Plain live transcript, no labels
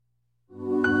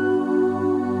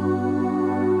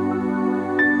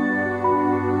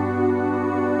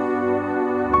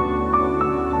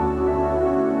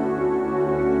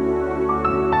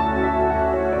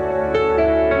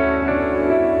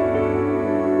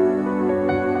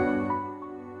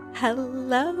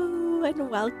Hello and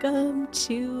welcome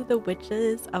to the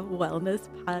Witches of Wellness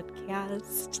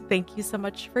podcast. Thank you so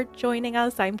much for joining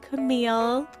us. I'm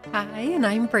Camille. Hi, and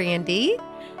I'm Brandy.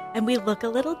 And we look a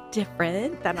little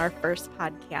different than our first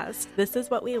podcast. This is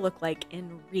what we look like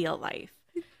in real life.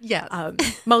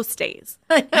 Yes. Most days.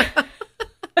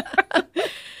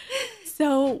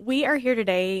 So we are here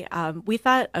today. We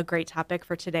thought a great topic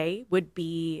for today would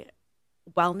be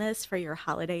wellness for your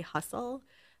holiday hustle.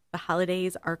 The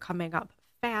holidays are coming up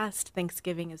fast.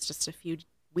 Thanksgiving is just a few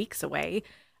weeks away.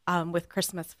 With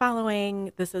Christmas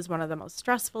following, this is one of the most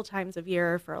stressful times of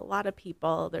year for a lot of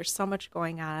people. There's so much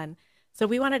going on. So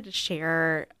we wanted to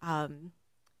share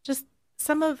just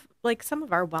some of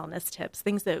our wellness tips,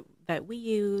 things that we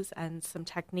use, and some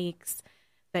techniques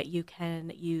that you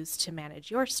can use to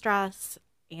manage your stress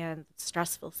and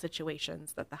stressful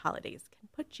situations that the holidays can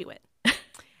put you in.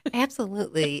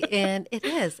 Absolutely. And it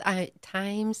is.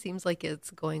 Time seems like it's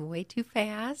going way too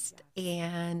fast,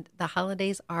 and the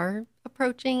holidays are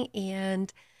approaching,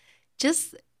 and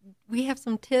just we have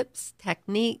some tips,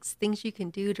 techniques, things you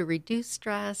can do to reduce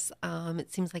stress.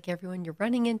 It seems like everyone you're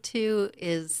running into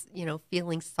is,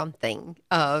 feeling something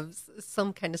of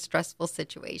some kind of stressful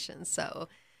situation. So,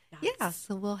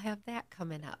 so we'll have that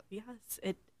coming up. Yes,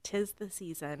 tis the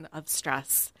season of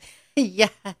stress.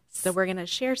 Yes. So we're going to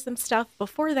share some stuff.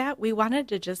 Before that, we wanted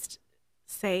to just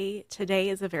say today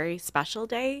is a very special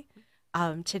day.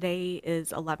 Today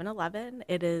is 11/11.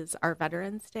 It is our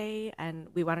Veterans Day, and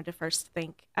we wanted to first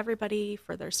thank everybody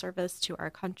for their service to our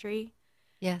country.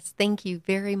 Yes, thank you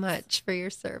very much for your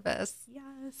service.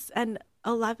 Yes, and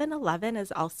 11/11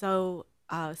 is also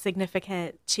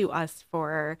significant to us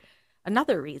for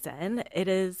another reason. It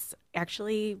is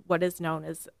actually what is known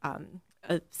as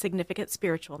a significant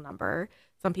spiritual number.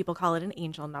 Some people call it an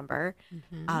angel number.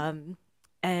 Mm-hmm.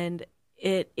 And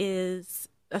it is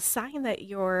a sign that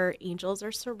your angels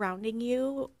are surrounding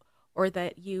you, or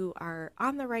that you are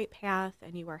on the right path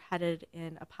and you are headed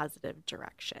in a positive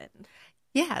direction.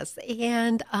 Yes.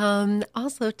 And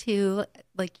also, too,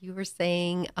 like you were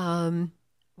saying,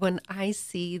 when I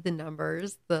see the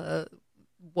numbers, the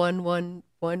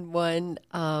 1111,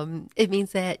 it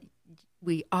means that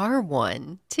we are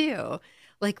one, too.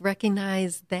 Like,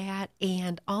 recognize that.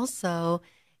 And also,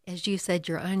 as you said,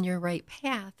 you're on your right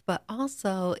path, but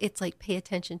also it's like pay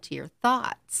attention to your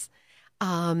thoughts.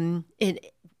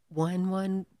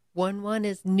 1111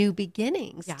 is new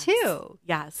beginnings, too.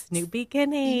 Yes, new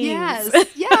beginnings.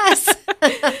 Yes.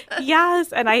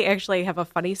 Yes. And I actually have a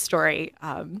funny story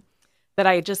that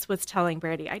I just was telling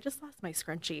Brandy. I just lost my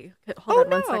scrunchie.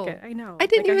 Hold on 1 second. I know. I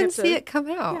didn't even see it come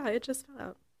out. Yeah, it just fell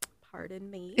out. Pardon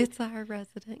me. It's our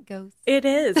resident ghost. It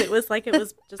is. It was like it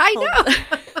was just I know.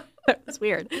 That was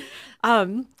weird.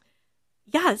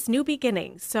 Yes, new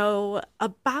beginnings. So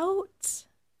about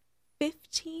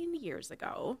 15 years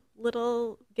ago,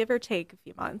 little give or take a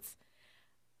few months,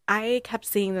 I kept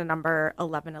seeing the number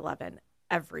 1111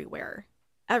 everywhere.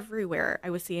 Everywhere. I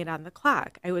would see it on the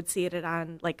clock. I would see it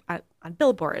on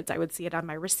billboards. I would see it on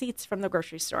my receipts from the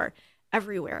grocery store.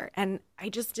 Everywhere. And I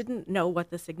just didn't know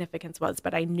what the significance was,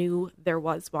 but I knew there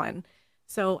was one.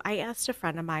 So I asked a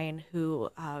friend of mine who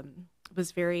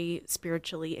was very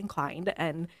spiritually inclined,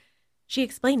 and she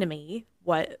explained to me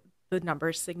what the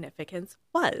number's significance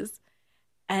was.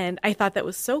 And I thought that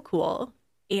was so cool.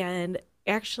 And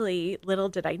actually, little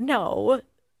did I know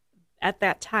at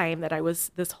that time that I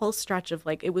was, this whole stretch of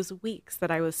it was weeks that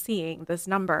I was seeing this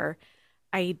number,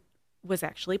 I was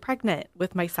actually pregnant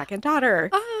with my second daughter.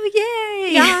 Oh,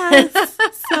 yay! Yes.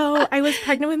 So I was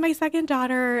pregnant with my second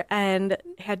daughter and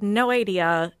had no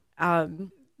idea.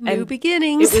 New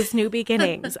beginnings. It was new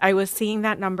beginnings. I was seeing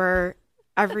that number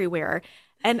everywhere.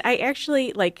 And I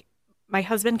actually, my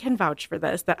husband can vouch for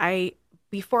this, that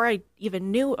before I even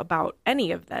knew about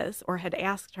any of this or had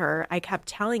asked her, I kept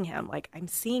telling him, I'm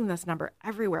seeing this number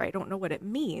everywhere. I don't know what it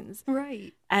means.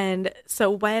 Right. And so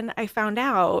when I found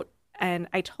out, and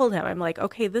I told him, I'm like,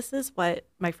 okay, this is what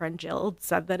my friend Jill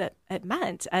said that it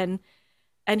meant. And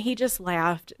he just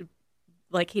laughed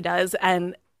like he does.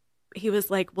 And he was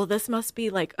like, well, this must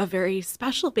be a very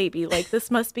special baby.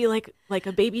 This must be like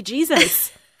a baby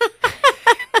Jesus.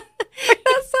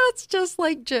 That sounds just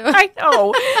like Jill. I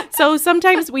know. So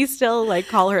sometimes we still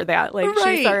call her that. Right.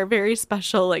 She's our very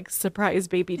special surprise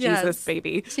baby Jesus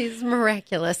baby. She's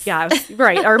miraculous. Yes,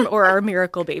 right. Or our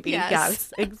miracle baby.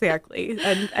 Yes. Exactly.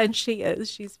 And she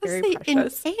is. She's very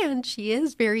precious. And she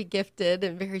is very gifted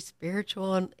and very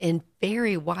spiritual and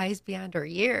very wise beyond her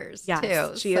years,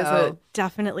 too. She is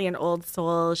definitely an old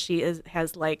soul. She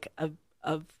has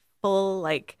a full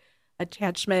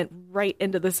attachment right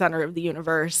into the center of the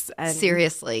universe. And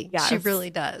seriously, yes, she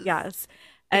really does. Yes.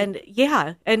 And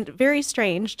yeah, and very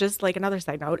strange, just like another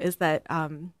side note, is that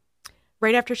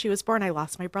right after she was born, I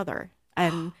lost my brother.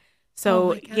 And Oh so,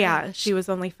 my yeah, gosh. she was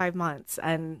only 5 months.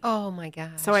 And Oh my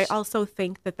so I gosh. also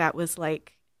think that that was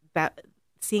like that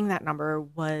seeing that number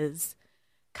was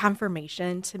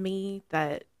confirmation to me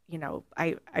that,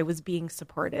 I was being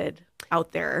supported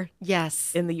out there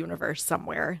Yes. in the universe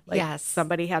somewhere. Like Yes.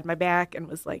 somebody had my back and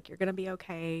was like, you're going to be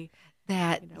okay.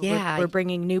 That, We're yeah. we're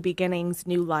bringing new beginnings,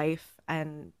 new life,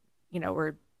 and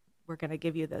we're going to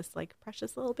give you this like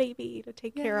precious little baby to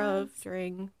take care of Yes.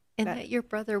 during And that. that your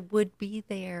brother would be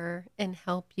there and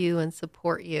help you and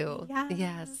support you. Yes,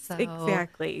 Yes. So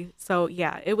exactly. So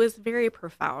yeah, it was very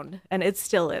profound, and it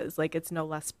still is. Like it's no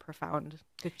less profound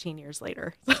 15 years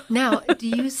later. now, do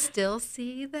you still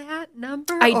see that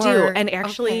number I do, or and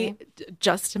actually, okay.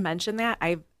 just to mention that,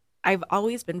 I've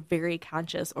always been very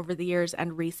conscious over the years,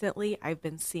 and recently I've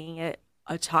been seeing it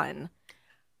a ton,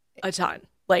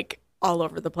 like all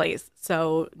over the place.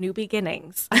 So new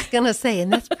beginnings. I was going to say,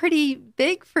 and that's pretty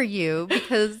big for you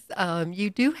because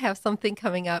you do have something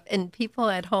coming up, and people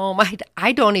at home,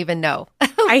 I don't even know.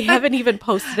 I haven't even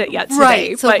posted it yet today,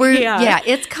 Right. So but yeah,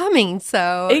 it's coming.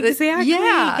 So exactly.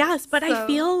 yeah. Yes, but I So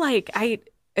feel like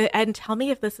and tell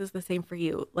me if this is the same for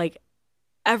you. Like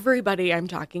everybody I'm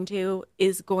talking to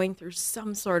is going through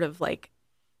some sort of like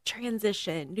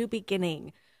transition, new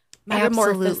beginning,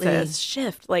 metamorphosis, absolutely.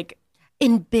 shift, like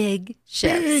In big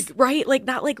shifts. big, right? Like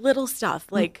not like little stuff,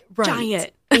 like Right.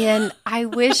 giant. And I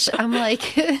wish I'm like,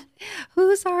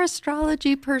 who's our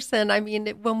astrology person? I mean,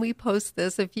 when we post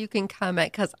this, if you can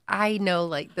comment, because I know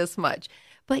like this much.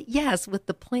 But yes, with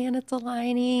the planets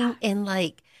aligning and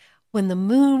like when the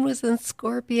moon was in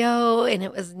Scorpio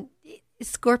and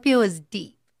Scorpio is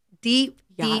deep, deep,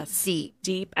 deep, Yes. deep.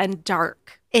 Deep and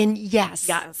dark. And yes.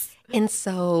 Yes. And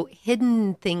so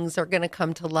hidden things are going to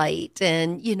come to light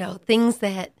and, things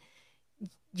that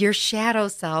your shadow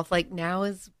self, like now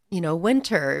is,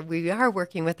 winter, we are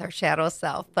working with our shadow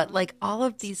self, but like all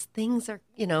of these things are,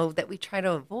 that we try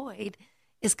to avoid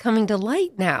is coming to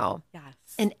light now. Yes.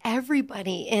 And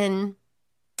everybody in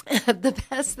the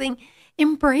best thing,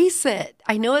 embrace it.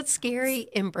 I know it's scary,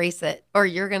 embrace it, or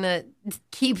you're going to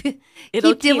keep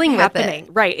dealing with happening.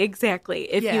 it. Right,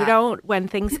 exactly. If you don't, when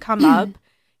things come up,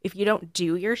 if you don't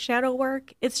do your shadow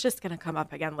work, it's just going to come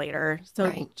up again later. So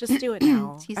Right. just do it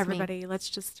now. Excuse Everybody, let's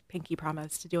just pinky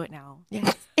promise to do it now.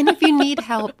 Yes. And if you need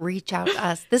help, reach out to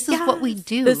us. This is what we Yes,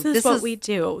 do. This is what we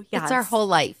do. Yes. It's our whole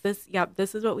life. This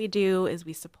is what we do is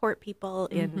we support people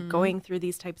in going through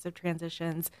these types of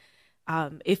transitions.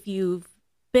 If you've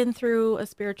been through a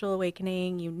spiritual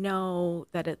awakening, you know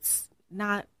that it's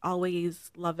not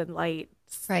always love and light.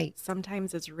 Right.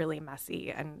 Sometimes it's really messy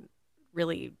and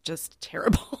really just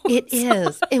terrible. It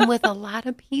is. And with a lot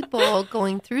of people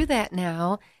going through that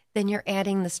now, then you're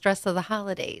adding the stress of the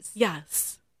holidays.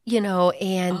 Yes.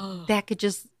 And that could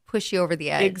just push you over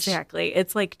the edge. Exactly.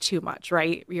 It's like too much,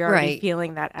 right? You're already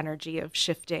feeling that energy of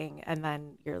shifting, and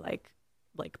then you're like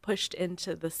pushed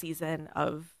into the season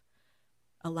of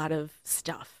a lot of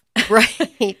stuff.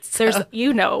 Right. There's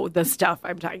the stuff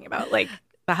I'm talking about, like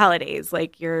the holidays.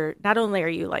 Like you're not only are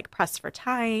you like pressed for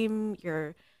time,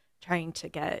 you're trying to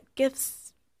get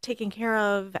gifts taken care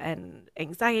of and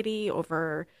anxiety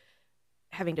over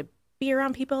having to be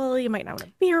around people you might not want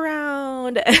to be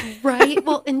around. Right.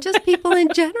 Well, and just people in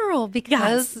general,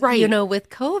 because, Yes, right. with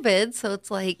COVID. So it's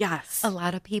like Yes. a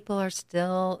lot of people are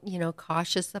still,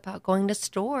 cautious about going to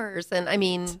stores. And I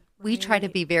mean, we try to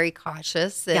be very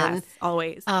cautious. And, Yes,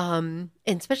 always. and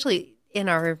especially in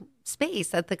our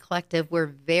space at the collective, we're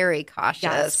very cautious.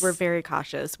 Yes, we're very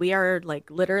cautious. We are like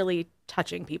literally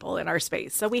touching people in our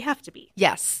space, so we have to be.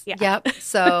 Yes. Yeah. Yep.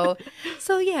 So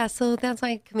that's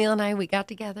why Camille and we got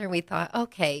together and we thought,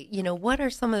 okay, what are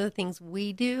some of the things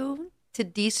we do to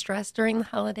de-stress during the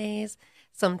holidays?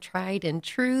 Some tried and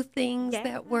true things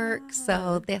that work.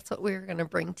 So that's what we're going to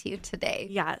bring to you today.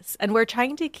 Yes, and we're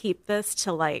trying to keep this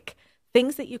to like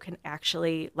things that you can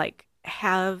actually like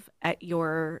have at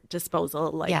your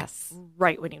disposal, like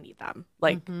right when you need them,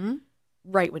 like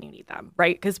right when you need them,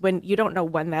 right? Because when you don't know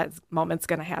when that moment's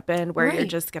going to happen, where you're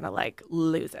just going to like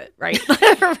lose it, right?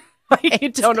 Like, you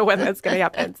don't know when that's going to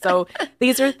happen. So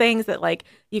these are things that like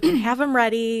you can have them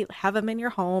ready, have them in your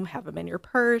home, have them in your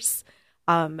purse.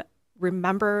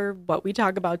 Remember what we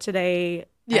talk about today.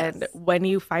 Yes. And when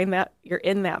you find that you're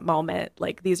in that moment,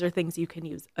 like these are things you can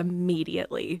use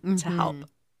immediately to help.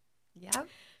 Yeah.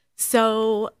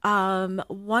 So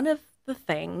one of the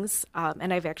things,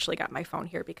 and I've actually got my phone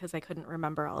here because I couldn't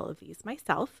remember all of these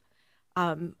myself.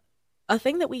 A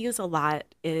thing that we use a lot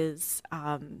is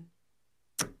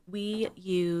we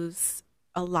use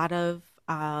a lot of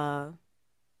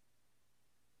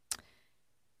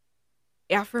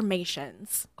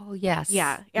affirmations. Oh, yes.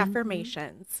 Yeah,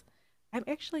 affirmations. I'm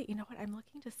actually, you know what? I'm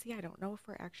looking to see. I don't know if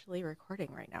we're actually recording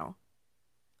right now.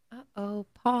 Uh-oh,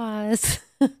 pause.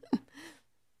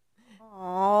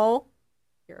 Oh,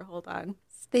 here, hold on.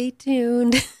 Stay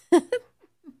tuned. Here,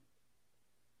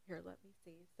 let me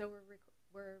see. So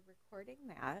we're recording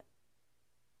that.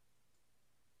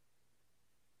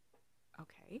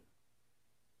 Okay.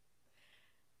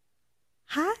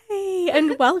 Hi,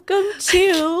 and welcome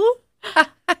to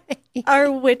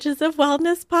our Witches of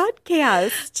Wellness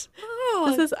podcast.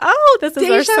 This is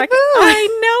our second. vu. I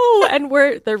know, and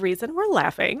the reason we're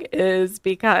laughing is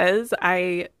because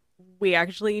we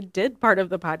actually did part of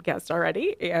the podcast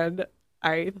already, and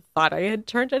I thought I had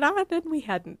turned it on, and we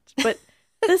hadn't. But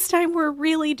this time we're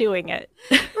really doing it.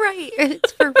 Right.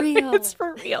 It's for real. It's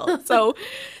for real. So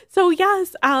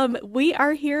yes, we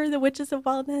are here, the Witches of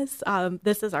Wellness.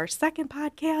 This is our second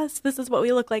podcast. This is what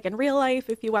we look like in real life.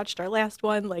 If you watched our last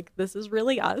one, like, this is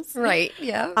really us. Right.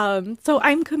 Yeah. So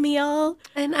I'm Camille.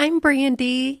 And I'm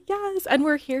Brandy. Yes, and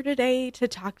we're here today to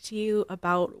talk to you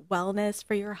about wellness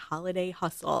for your holiday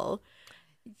hustle.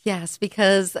 Yes,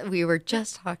 because we were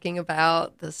just talking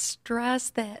about the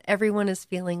stress that everyone is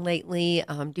feeling lately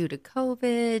due to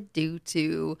COVID, due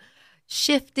to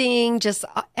shifting, just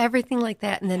everything like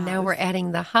that. And then now we're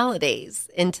adding the holidays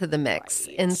into the mix.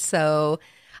 Right. And so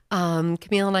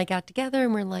Camille and I got together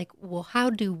and we're like, well,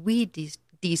 how do we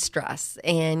de-stress?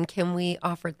 And can we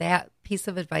offer that piece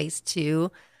of advice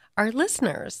to our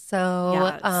listeners?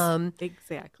 So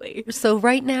Exactly. So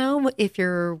right now, if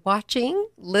you're watching,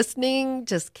 listening,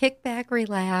 just kick back,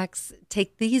 relax,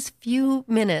 take these few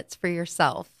minutes for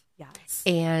yourself. Yes.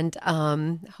 And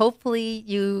hopefully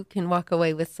you can walk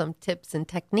away with some tips and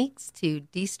techniques to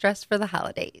de-stress for the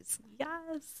holidays.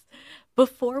 Yes.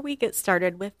 Before we get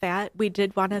started with that, we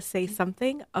did want to say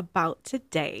something about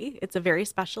today. It's a very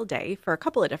special day for a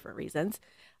couple of different reasons.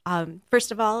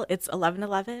 First of all, it's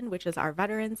 11/11, which is our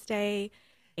Veterans Day.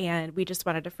 And we just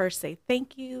wanted to first say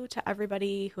thank you to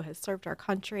everybody who has served our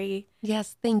country.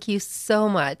 Yes, thank you so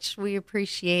much. We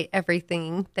appreciate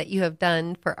everything that you have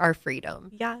done for our freedom.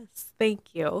 Yes,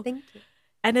 thank you. Thank you.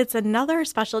 And it's another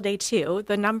special day, too.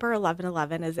 The number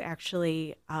 11/11 is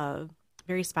actually a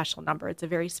very special number. It's a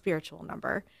very spiritual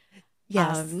number.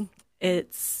 Yes.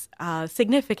 It's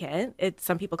significant.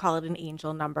 Some people call it an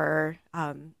angel number,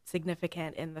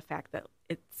 significant in the fact that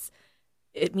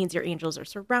it means your angels are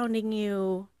surrounding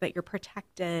you, that you're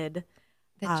protected.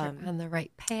 That you're on the right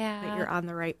path. That you're on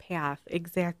the right path,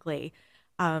 exactly.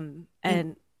 And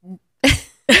and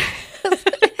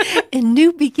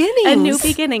new beginnings. And new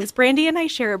beginnings. Brandy and I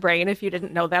share a brain, if you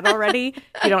didn't know that already.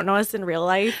 If you don't know us in real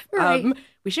life. Right.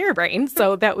 We share a brain.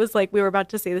 So that was like, we were about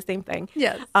to say the same thing.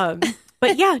 Yes.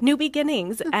 But yeah, new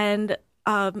beginnings. And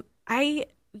about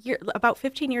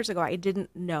 15 years ago, I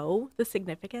didn't know the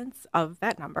significance of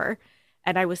that number.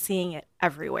 And I was seeing it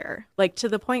everywhere, like to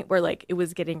the point where like it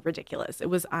was getting ridiculous. It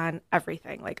was on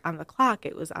everything, like on the clock.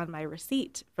 It was on my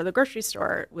receipt for the grocery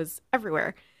store. It was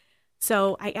everywhere.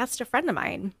 So I asked a friend of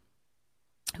mine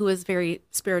who is very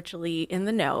spiritually in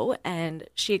the know, and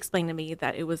she explained to me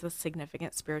that it was a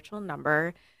significant spiritual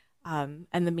number and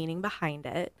the meaning behind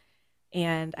it.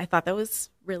 And I thought that was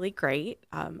really great.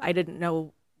 I didn't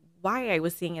know why I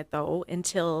was seeing it, though,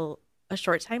 until a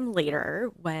short time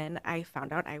later when I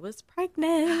found out I was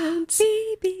pregnant.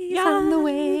 Baby's on the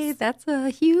way. That's a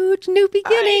huge new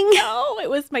beginning. I know. It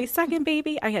was my second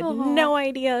baby. I had no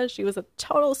idea. She was a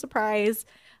total surprise.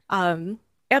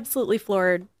 Absolutely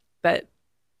floored that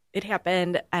it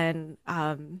happened. And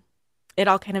it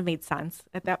all kind of made sense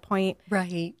at that point.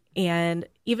 Right. And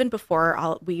even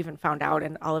before we even found out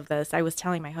and all of this, I was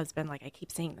telling my husband, like, I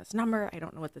keep seeing this number. I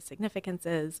don't know what the significance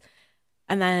is.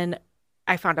 And then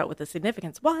I found out what the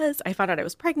significance was. I found out I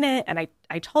was pregnant, and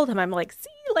I told him, I'm like, see,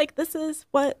 like, this is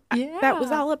what that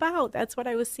was all about. That's what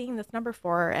I was seeing this number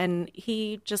for. And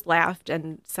he just laughed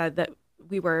and said that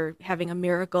we were having a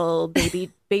miracle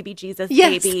baby Jesus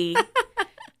baby.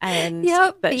 And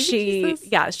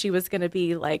that she was going to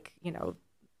be like, you know,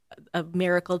 a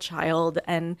miracle child.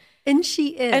 And she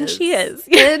is. And she is.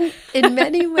 in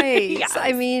many ways. Yes.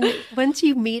 I mean, once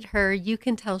you meet her, you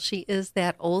can tell she is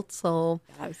that old soul.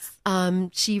 Yes.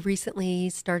 She recently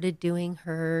started doing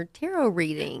her tarot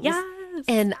readings. Yes.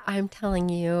 And I'm telling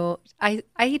you, I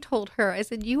told her, I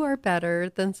said, you are better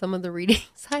than some of the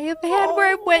readings I have had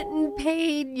where I went and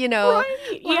paid,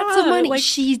 lots of money. Like,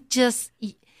 she just,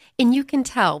 and you can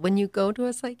tell when you go to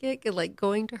a psychic, like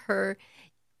going to her,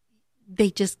 they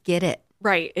just get it.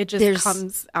 Right. It just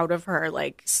comes out of her,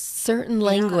 like certain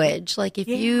language. Like if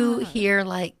you hear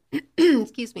like,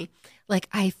 excuse me, like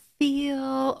I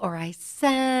feel or I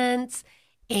sense,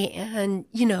 And,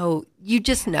 you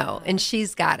just know, and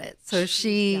she's got it. So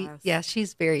she's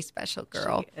a very special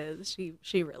girl. She is.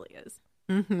 She really is.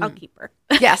 Mm-hmm. I'll keep her.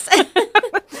 Yes.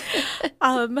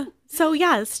 So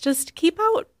yes, just keep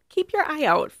your eye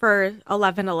out for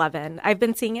 11/11. I've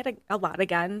been seeing it a lot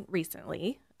again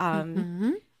recently.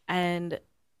 And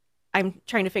I'm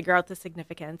trying to figure out the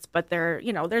significance, but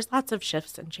there's lots of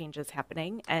shifts and changes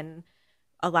happening and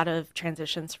a lot of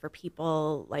transitions for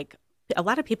people. Like a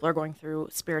lot of people are going through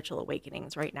spiritual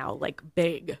awakenings right now, like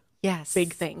big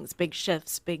things, big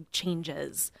shifts, big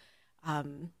changes.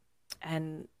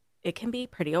 And it can be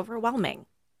pretty overwhelming.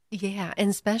 Yeah, and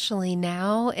especially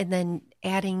now, and then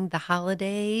adding the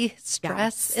holiday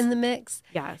stress in the mix.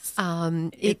 Yes.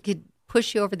 It could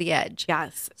push you over the edge.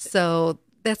 Yes. So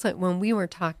that's what, when we were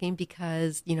talking,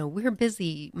 because, we're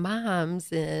busy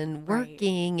moms and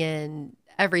working and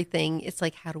everything. It's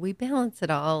like, how do we balance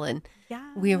it all? And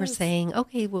we were saying,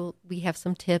 okay, well, we have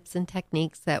some tips and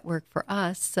techniques that work for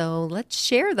us. So let's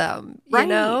share them, Right.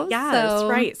 Yes,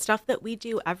 right. Stuff that we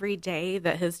do every day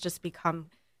that has just become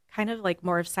kind of like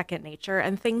more of second nature,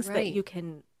 and things that you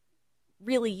can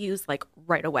really use like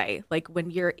right away. Like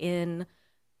when you're at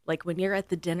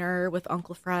the dinner with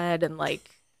Uncle Fred and like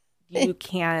you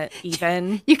can't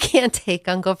take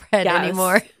Uncle Fred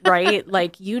anymore. Right?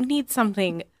 Like you need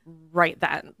something right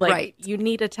then. Like you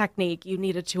need a technique, you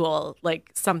need a tool, like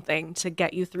something to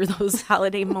get you through those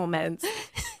holiday moments.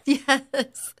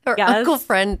 Yes. Or Uncle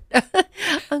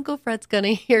Fred's going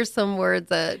to hear some words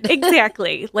that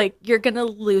exactly. Like you're going to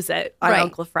lose it on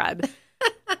Uncle Fred.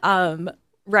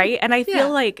 Right. And I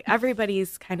feel like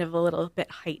everybody's kind of a little bit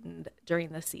heightened during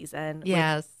the season.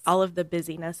 Yes. All of the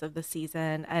busyness of the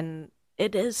season. And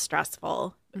it is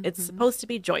stressful. Mm-hmm. It's supposed to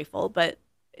be joyful, but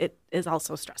it is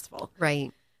also stressful.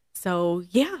 Right. So,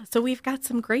 so we've got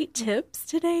some great tips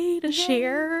today to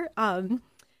share.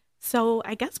 So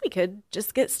I guess we could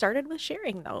just get started with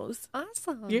sharing those.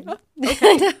 Awesome. Yeah.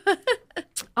 Okay.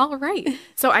 All right.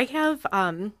 So I have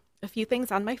a few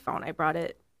things on my phone. I brought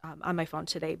it on my phone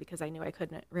today because I knew I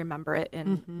couldn't remember it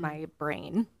in my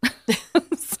brain.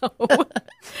 So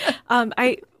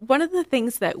one of the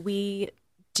things that we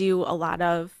do a lot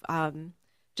of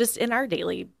just in our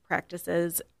daily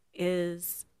practices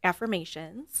is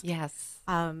affirmations. Yes.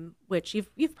 Which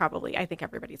you've probably, I think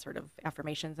everybody's heard of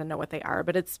affirmations and know what they are,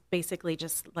 but it's basically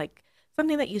just like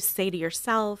something that you say to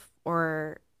yourself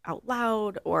or out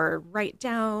loud or write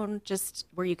down, just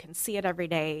where you can see it every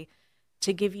day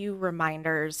to give you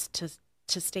reminders to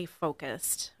stay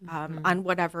focused on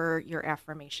whatever your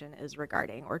affirmation is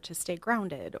regarding, or to stay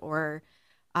grounded, or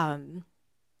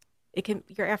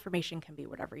your affirmation can be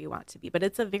whatever you want to be, but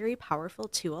it's a very powerful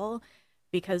tool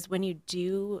because when you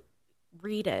do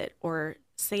read it or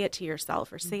say it to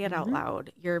yourself or say it out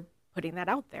loud, you're putting that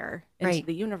out there into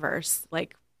the universe.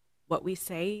 Like what we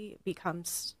say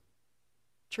becomes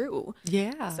true.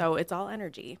 Yeah. So it's all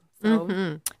energy.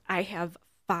 So I have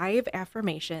 5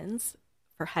 affirmations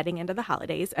for heading into the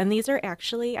holidays. And these are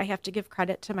actually, I have to give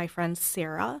credit to my friend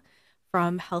Sarah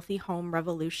from Healthy Home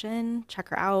Revolution. Check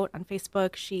her out on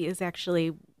Facebook. She is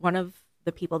actually one of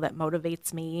the people that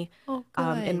motivates me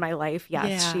in my life.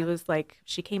 Yes, yeah.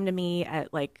 She came to me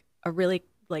at like a really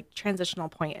like transitional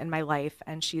point in my life,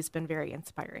 and she's been very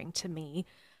inspiring to me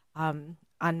on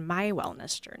my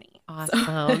wellness journey. Awesome.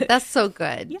 So, that's so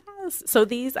good. Yes. So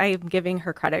these, I am giving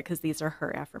her credit because these are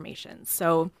her affirmations.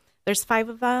 So there's 5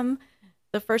 of them.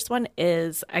 The first one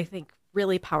is, I think,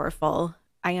 really powerful.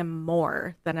 I am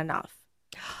more than enough.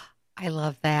 I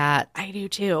love that. I do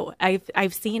too.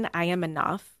 I've seen I am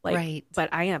enough, but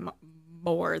I am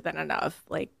more than enough.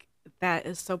 Like that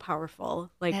is so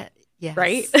powerful. Like, yes.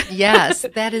 Right? Yes,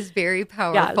 that is very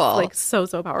powerful. Yes, like so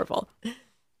powerful.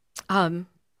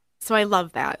 So I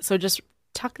love that. So just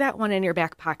tuck that one in your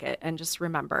back pocket and just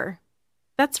remember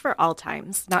that's for all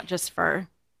times, not just for.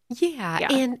 Yeah.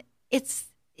 And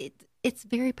it's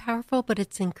very powerful, but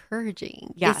it's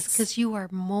encouraging. Yes. Because you are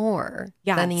more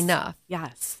than enough.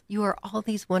 Yes. You are all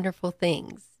these wonderful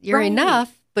things. You're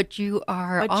enough, but you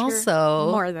are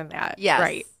also more than that. Yes.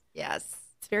 Right. Yes.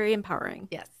 It's very empowering.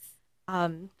 Yes.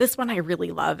 This one I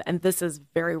really love, and this is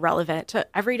very relevant to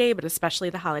every day, but especially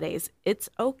the holidays. It's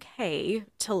okay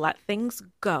to let things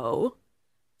go,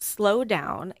 slow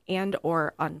down, and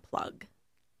or unplug.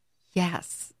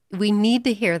 Yes. We need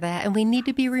to hear that, and we need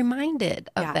to be reminded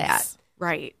of that.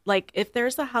 Right. Like if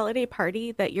there's a holiday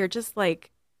party that you're just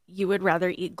like, you would rather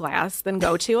eat glass than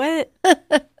go to it,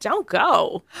 don't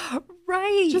go.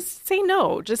 Right. Just say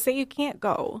no. Just say you can't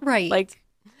go. Right. Like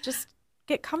just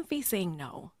get comfy saying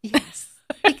no. Yes.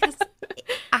 Because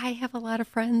I have a lot of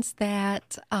friends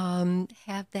that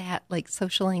have that like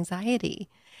social anxiety.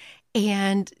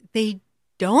 And they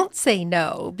don't say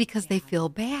no because they Yeah. feel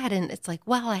bad. And it's like,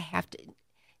 well, I have to.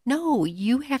 No,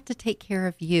 you have to take care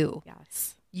of you.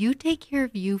 Yes. You take care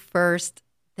of you first,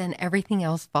 then everything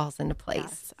else falls into place.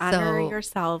 Yes. Honor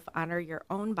yourself, honor your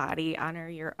own body, honor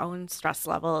your own stress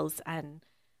levels, and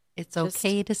it's just-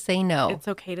 okay to say no. it's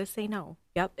okay to say no.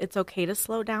 Yep. It's okay to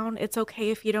slow down. It's okay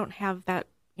if you don't have that,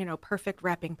 perfect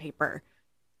wrapping paper.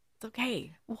 It's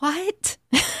okay. What?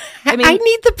 I mean- I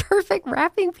need the perfect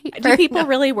wrapping paper. Do people No,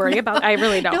 really worry about? I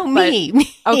really don't. No, but- me.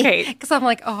 Okay. Because I'm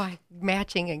like, oh,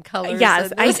 matching in colors.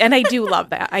 Yes, and I do love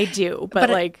that. I do, but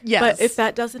yes. but if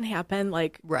that doesn't happen,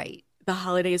 like right, the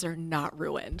holidays are not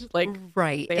ruined. Like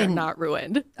right, they are and not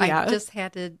ruined. I Yeah. just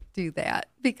had to do that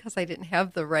because I didn't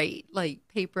have the right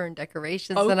paper and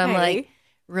decorations, and I'm Okay. like,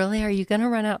 really? Are you going to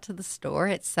run out to the store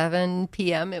at 7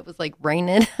 p.m.? It was like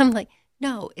raining. I'm like,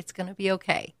 no, it's going to be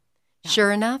okay. Yeah.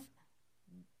 Sure enough,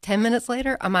 10 minutes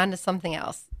later, I'm on to something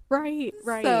else. Right.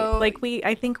 So- Like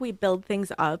I think we build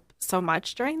things up so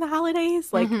much during the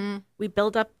holidays. Like Mhm. we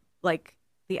build up like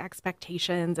the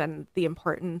expectations and the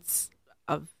importance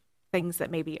of things that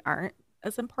maybe aren't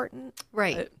as important.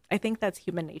 Right. But I think that's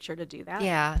human nature to do that.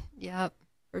 Yeah. Yep.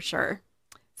 For sure.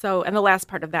 So, and the last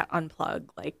part of that, unplug,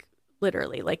 like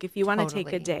literally, like if you want to take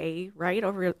a Totally. day, right,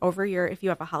 over your, if you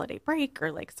have a holiday break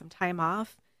or like some time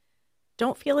off,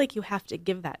 don't feel like you have to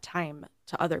give that time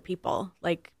to other people.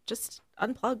 Like just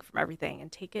unplug from everything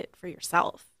and take it for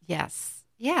yourself. Yes.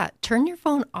 Yeah. Turn your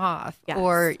phone off Yes.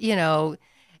 or,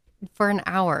 for an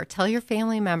hour. Tell your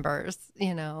family members,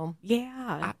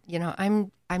 Yeah.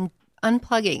 I'm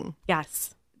unplugging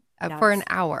Yes. for Yes. an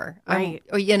hour. Right.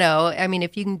 Or,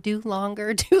 if you can do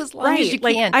longer, do as long as you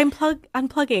Like can. I'm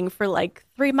unplugging for like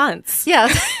 3 months.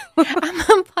 Yes. I'm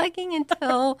unplugging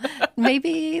until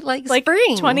maybe like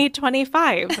spring.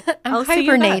 2025. I'm I'll see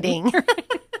you then. hibernating.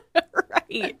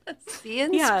 Right. See you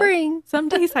in Yeah. spring. Some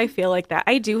days I feel like that.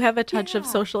 I do have a touch of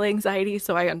Yeah. social anxiety,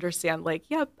 so I understand, like,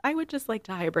 yep, I would just like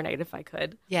to hibernate if I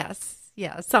could. Yes.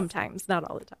 Yes. Sometimes, not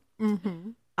all the time.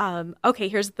 Mm-hmm. Okay,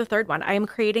 here's the third one. I am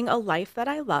creating a life that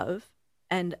I love,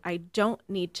 and I don't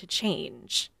need to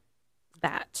change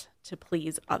that to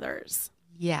please others.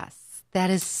 Yes. That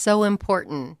is so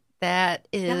important. That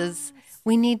is,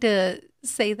 we need to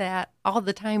say that all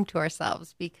the time to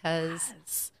ourselves because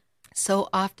Yes. so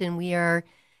often we are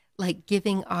like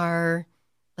giving our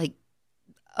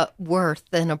worth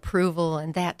and approval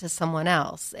and that to someone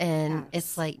else, and Yes.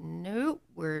 it's like, nope,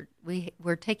 we're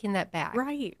taking that back.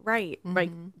 Right. Like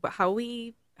Mhm. how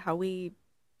we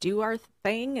do our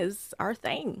thing is our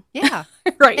thing. Yeah,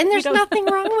 Right. and We there's don't- nothing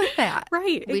wrong with that.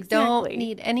 Right. We exactly. don't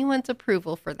need anyone's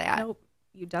approval for that. Nope,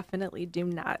 you definitely do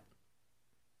not.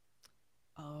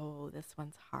 Oh, this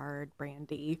one's hard,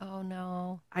 Brandy. Oh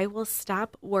no. I will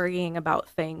stop worrying about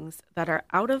things that are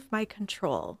out of my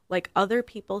control, like other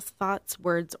people's thoughts,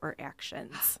 words, or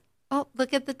actions. Oh,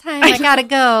 look at the time. I gotta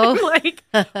go. Like,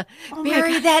 oh my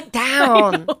Bury God. that I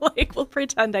down. know, like, we'll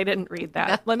pretend I didn't read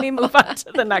that. Let me move on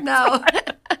to the next No. one.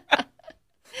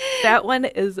 That one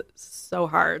is so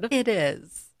hard. It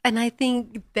is. And I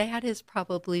think that is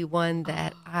probably one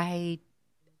that Oh. I,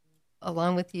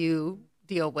 along with you,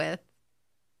 deal with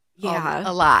Yeah.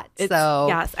 a lot. It's- So,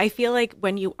 yes, I feel like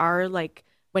when you're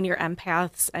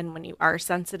empaths and when you are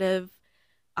sensitive,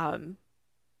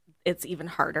 it's even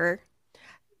harder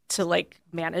to like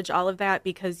manage all of that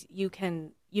because you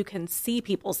can see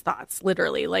people's thoughts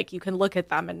literally. Like you can look at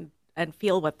them and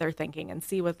feel what they're thinking and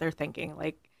see what they're thinking.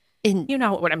 Like in, you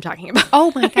know what I'm talking about.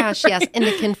 oh my gosh, yes. And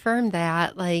to confirm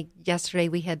that, like yesterday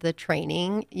we had the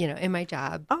training, in my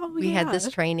job. Oh, We had this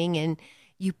yeah. training and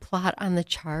you plot on the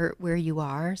chart where you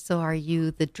are. So are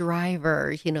you the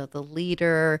driver, the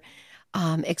leader,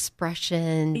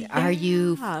 expression? Are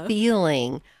you Yeah.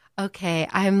 feeling? Okay,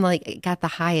 I'm like got the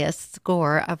highest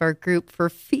score of our group for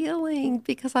feeling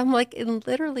because I'm like, and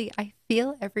literally I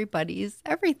feel everybody's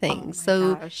everything. Oh my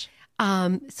so gosh.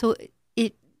 so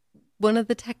it one of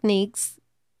the techniques,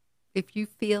 if you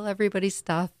feel everybody's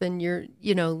stuff and you're,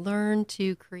 learn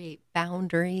to create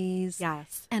boundaries,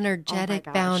 Yes. energetic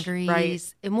gosh, boundaries,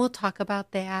 right. and we'll talk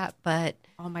about that. But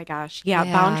Oh my gosh. Yeah,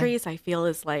 Yeah. boundaries I feel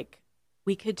is like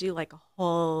we could do like a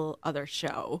whole other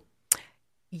show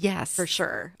yes, for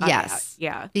sure. on Yes. that.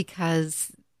 Yeah.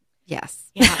 because yes,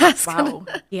 Yeah. That's gonna- Wow.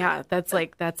 Yeah. That's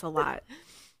a lot.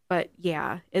 But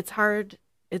yeah, it's hard.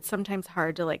 It's sometimes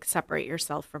hard to like separate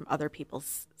yourself from other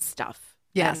people's stuff.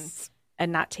 yes,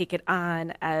 And not take it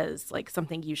on as like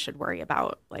something you should worry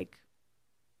about. Like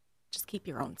just keep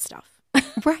your own stuff.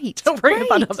 right. Don't worry right.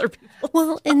 about other people.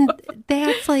 Well, and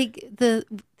that's like the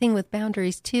thing with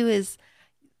boundaries too is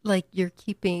like you're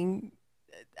keeping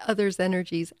others'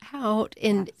 energies out.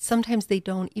 And Yes. sometimes they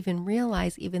don't even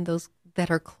realize, even those that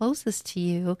are closest to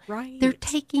you, Right. they're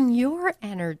taking your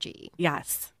energy.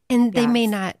 Yes. And they may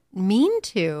Yes. not mean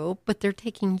to, but they're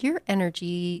taking your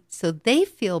energy so they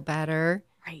feel better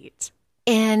Right.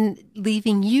 and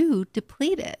leaving you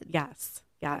depleted. Yes.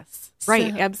 Yes.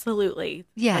 Right. So- Absolutely.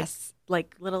 Yes.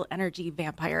 Like little energy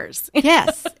vampires.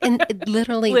 Yes. And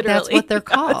literally, that's what they're Yes,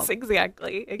 called.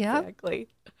 exactly. Exactly.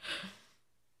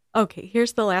 Okay,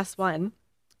 here's the last one.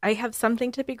 I have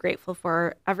something to be grateful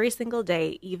for every single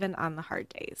day, even on the hard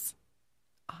days.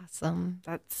 Awesome.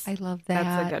 That's I love that.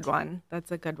 That's a good one.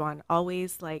 That's a good one.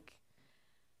 Always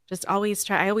just always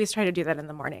try. I always try to do that in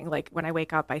the morning. Like when I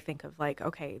wake up, I think of like,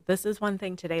 okay, this is one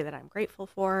thing today that I'm grateful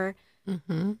for.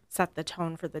 Mm-hmm. Set the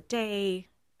tone for the day,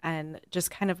 and just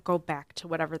kind of go back to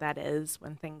whatever that is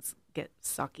when things get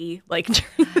sucky, like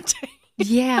during the day.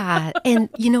 Yeah. And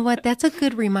you know what? That's a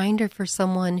good reminder for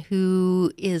someone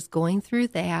who is going through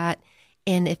that.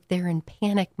 And if they're in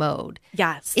panic mode,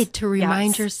 Yes. to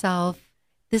remind Yes. yourself,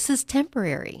 this is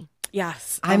temporary.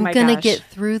 Yes. I'm my going to gosh. get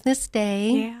through this day.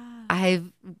 Yeah.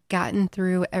 I've gotten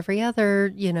through every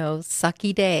other,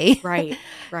 sucky day. Right.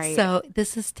 Right. So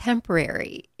this is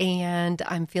temporary and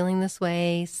I'm feeling this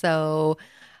way. So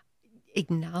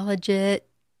acknowledge it,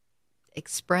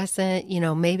 express it.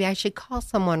 Maybe I should call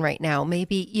someone right now.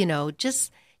 Maybe,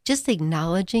 just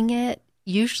acknowledging it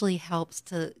usually helps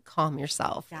to calm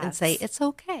yourself and say, Yes. it's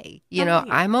okay. Right.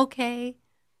 I'm okay.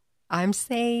 I'm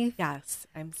safe. Yes,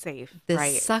 I'm safe. This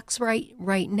right. sucks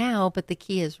right now, but the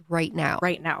key is right now.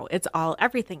 Right now,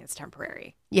 everything is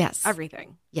temporary. Yes.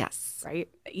 Everything. Yes. Right.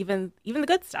 Even the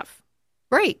good stuff.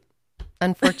 Right.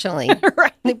 Unfortunately.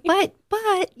 Right. But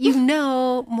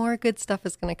more good stuff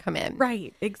is going to come in.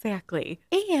 Right. Exactly.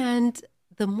 And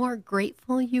the more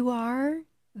grateful you are,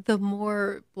 the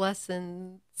more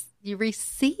blessings you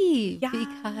receive Yes.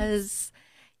 because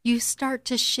you start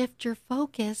to shift your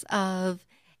focus of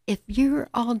if you're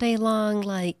all day long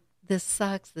like this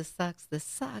sucks, this sucks, this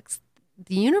sucks,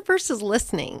 the universe is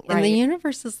listening and the Right.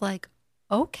 universe is like,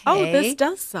 okay. Oh, this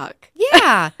does suck.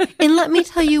 Yeah. And let me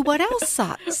tell you what else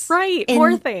sucks. Right. And-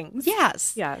 More things.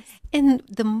 Yes. Yes. And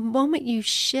the moment you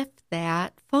shift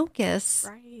that focus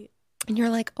Right. and you're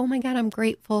like, oh my God, I'm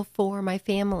grateful for my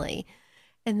family.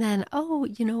 And then,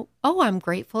 I'm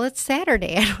grateful it's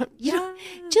Saturday.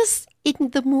 Just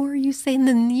the more you say, and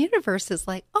then the universe is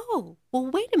like, oh, well,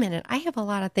 wait a minute. I have a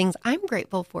lot of things I'm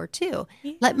grateful for too.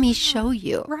 Let me Yeah. show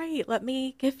you. Right. Let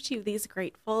me gift you these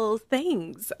grateful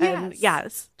things. And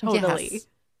yes, totally. Yes. Yep.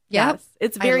 Yes.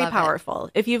 It's I very love it. powerful.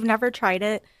 If you've never tried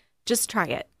it, just try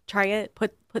it. Try it.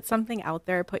 Put something out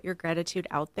there, put your gratitude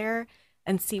out there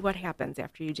and see what happens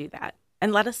after you do that.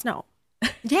 And let us know.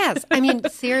 Yes. I mean,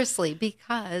 seriously,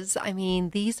 because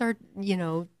these are,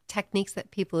 techniques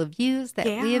that people have used that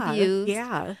we have used.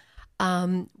 Yeah.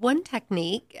 One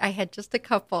technique, I had just a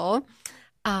couple.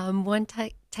 One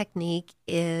technique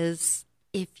is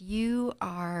if you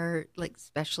are like,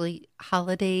 especially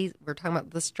holidays, we're talking about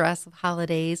the stress of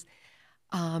holidays,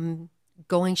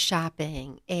 going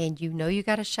shopping and you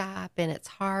got to shop and it's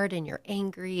hard and you're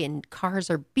angry and cars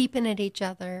are beeping at each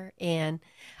other. And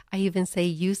I even say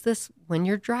use this when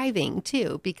you're driving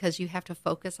too, because you have to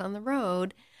focus on the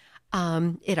road.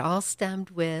 It all stemmed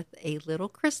with a little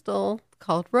crystal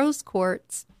called rose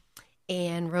quartz,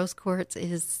 and rose quartz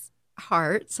is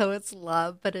heart, so it's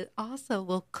love, but it also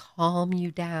will calm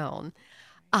you down.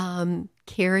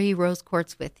 Carry rose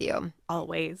quartz with you.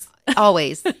 Always.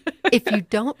 Always. If you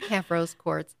don't have rose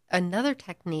quartz, another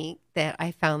technique that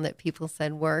I found that people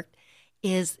said worked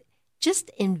is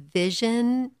just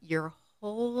envision your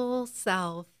whole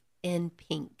self in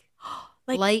pink,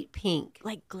 light pink.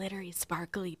 Like glittery,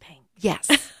 sparkly pink. Yes.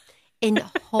 And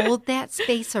hold that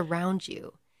space around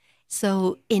you.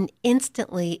 So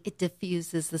instantly it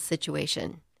diffuses the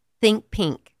situation. Think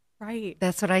pink. Right.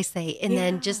 That's what I say. And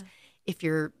then just if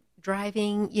you're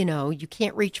driving, you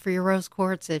can't reach for your rose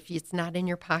quartz if it's not in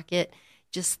your pocket,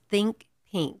 just think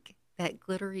pink, that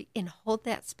glittery, and hold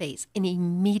that space. And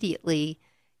immediately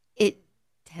it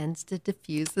tends to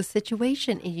diffuse the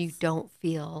situation and you don't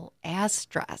feel as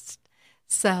stressed.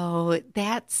 So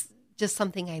that's just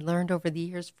something I learned over the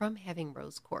years from having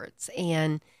rose quartz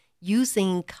and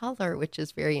using color, which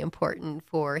is very important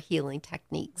for healing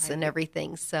techniques and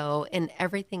everything. So, and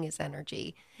everything is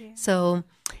energy. Yeah. So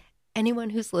anyone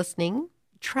who's listening,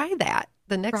 try that.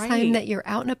 The next time that you're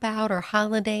out and about or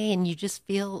holiday and you just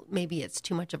feel maybe it's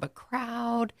too much of a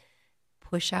crowd,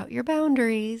 push out your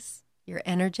boundaries, your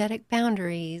energetic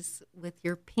boundaries with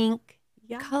your pink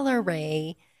color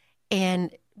ray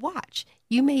and watch.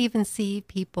 You may even see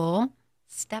people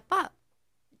step up,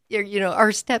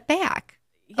 or step back.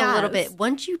 a little Yes. bit.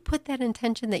 Once you put that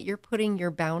intention that you're putting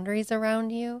your boundaries around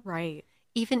you, Right.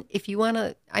 even if you want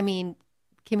to, I mean,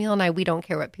 Camille and I, we don't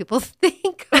care what people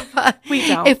think of We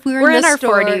don't. if we're in the our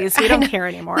store, 40s. We I don't know, care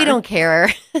anymore. We don't care.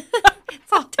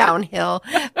 It's all downhill.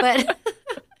 But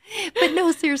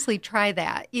no, seriously, try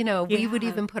that. We would Yeah.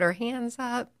 even put our hands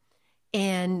up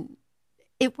and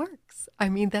it works. I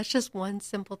mean, that's just one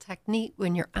simple technique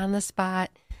when you're on the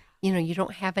spot. You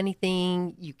don't have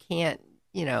anything. You can't,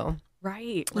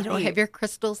 Right. you don't have your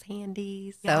crystals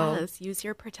handy. So, Yes. Use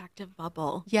your protective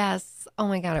bubble. yes. Oh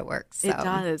my God, it works. So. It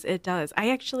does. It does. I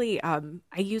actually, I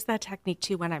use that technique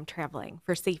too when I'm traveling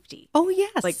for safety. Oh,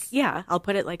 yes. Like, yeah, I'll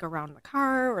put it like around the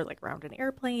car or like around an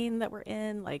airplane that we're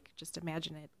in. Like, just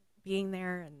imagine it being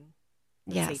there and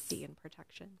the Yes. safety and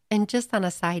protection. And just on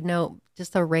a side note,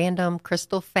 just a random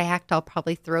crystal fact, I'll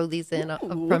probably throw these in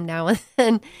Ooh. from now and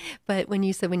then. But when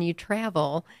you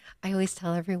travel, I always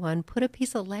tell everyone, put a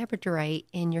piece of labradorite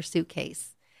in your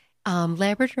suitcase.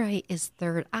 Labradorite is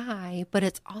third eye, but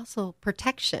it's also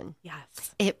protection.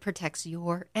 Yes. It protects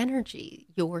your energy,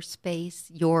 your space,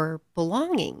 your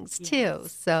belongings too.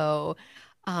 Yes. So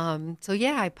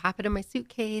yeah, I pop it in my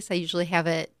suitcase. I usually have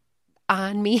it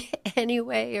on me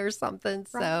anyway or something.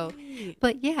 So, Right.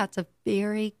 but yeah, it's a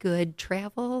very good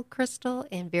travel crystal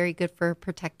and very good for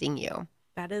protecting you.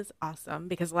 That is awesome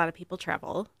because a lot of people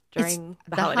travel during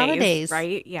the the holidays, holidays.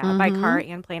 right? Yeah, by Mhm. car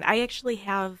and plane. I actually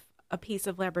have a piece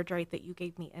of labradorite that you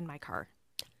gave me in my car.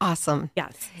 Awesome.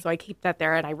 Yes. So I keep that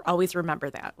there and I always remember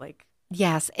that. Like,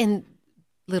 Yes. And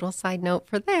little side note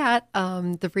for that,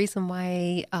 the reason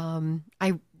why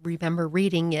I remember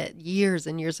reading it years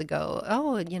and years ago,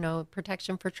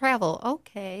 protection for travel.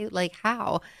 Okay. Like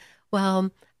how?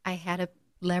 Well, I had a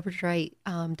labradorite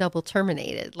double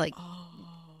terminated. Like,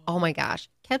 oh my gosh,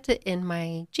 kept it in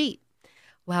my Jeep.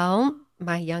 Well,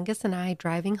 my youngest and I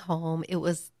driving home, it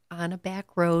was on a back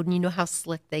road, and you know how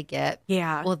slick they get.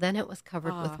 yeah. Well, then it was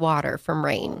covered with water from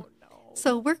rain. Oh, no.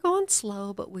 So we're going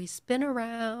slow, but we spin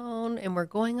around and we're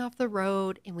going off the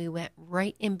road, and we went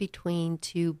right in between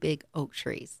two big oak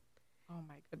trees. Oh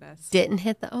my goodness. Didn't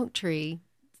hit the oak tree,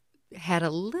 had a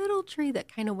little tree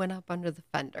that kind of went up under the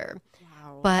fender.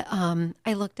 Wow. But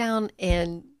I looked down,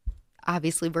 and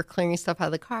obviously we're clearing stuff out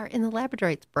of the car, and the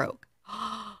labradorites broke.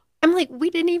 I'm like, we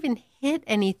didn't even hit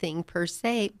anything per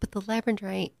se, but the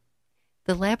labradorite,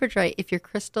 if your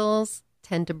crystals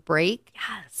tend to break,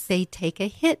 yes. they take a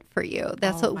hit for you.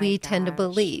 That's Oh what my we tend to gosh.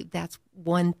 believe. That's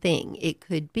one thing it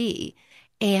could be.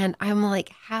 And I'm like,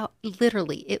 how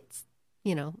literally it's,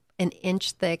 an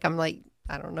inch thick. I'm like,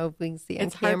 I don't know if we can see on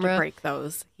It's hard camera. to break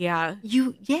those. Yeah.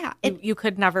 You You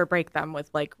could never break them with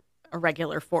like a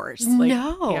regular force. Like,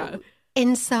 no. Yeah.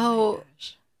 And Oh so my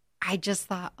gosh. I just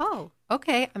thought, oh,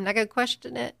 okay, I'm not going to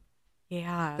question it.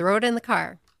 Yeah. Throw it in the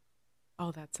car.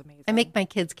 Oh, that's amazing. I make my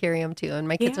kids carry them too. And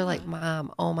my kids are Yeah. like,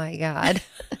 Mom, oh my God.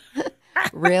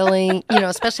 Really?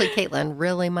 Especially Caitlin,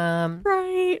 really, Mom?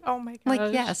 right. Oh my gosh. I'm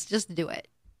like, yes, just do it.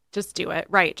 Just do it.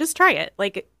 Right. Just try it.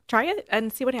 Like, try it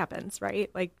and see what happens. Right.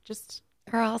 Like, just.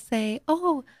 Or I'll say,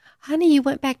 oh, honey, you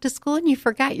went back to school and you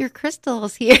forgot your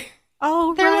crystals here.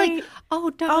 Oh, They're right. like, oh,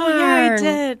 darn. Oh, yeah, I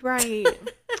did. Right.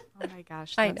 Oh my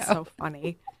gosh. I That's know. so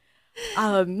funny.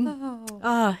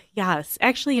 Oh. Yes.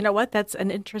 Actually, you know what? That's an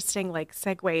interesting like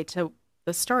segue to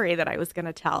the story that I was going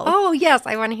to tell. Oh, yes,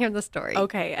 I want to hear the story.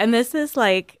 Okay. And this is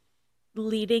like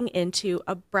leading into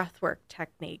a breathwork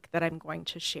technique that I'm going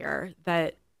to share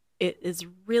that it is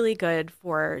really good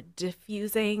for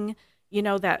diffusing,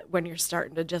 that when you're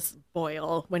starting to just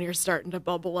boil, when you're starting to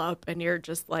bubble up and you're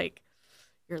just like,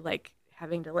 you're like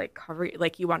having to like cover,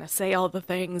 like you want to say all the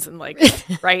things and like,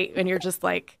 right. And you're just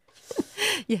like,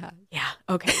 Yeah. yeah.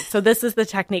 Okay. So this is the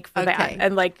technique for that. Okay.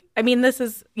 And like, I mean,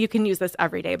 you can use this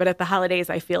every day, but at the holidays,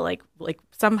 I feel like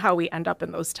somehow we end up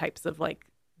in those types of like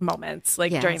moments,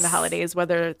 like during the Yes. holidays,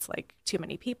 whether it's like too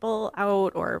many people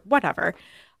out or whatever.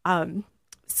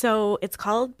 So it's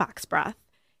called box breath.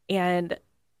 And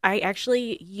I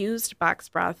actually used box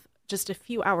breath just a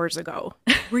few hours ago.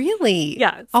 Really?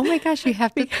 Yes. Oh my gosh, you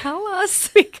have to tell us.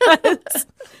 Because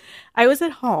I was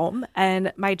at home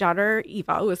and my daughter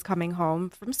Eva was coming home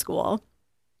from school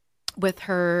with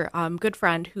her good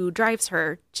friend who drives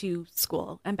her to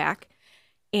school and back.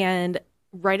 And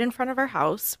right in front of our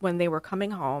house, when they were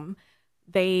coming home,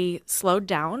 they slowed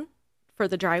down for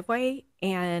the driveway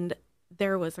and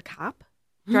there was a cop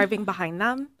driving behind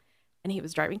them, and he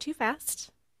was driving too fast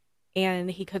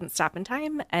and he couldn't stop in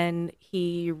time and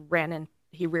he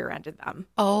rear-ended them.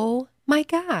 Oh my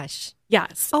gosh.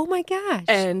 Yes. Oh my gosh.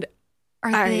 And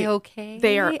Are they okay?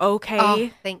 they are okay. Oh,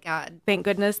 thank God. Thank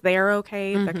goodness they are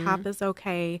okay. The Mhm. cop is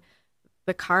okay.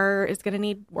 The car is going to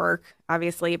need work,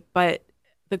 obviously, but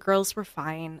The girls were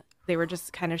fine. They were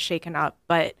just kind of shaken up,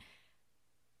 but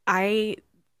it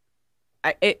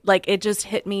just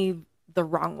hit me the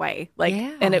wrong way. Like,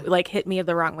 Yeah. and it like hit me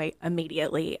the wrong way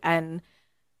immediately. And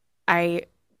I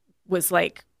was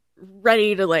like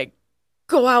ready to like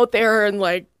go out there and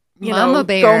like, Mama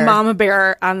bear. go mama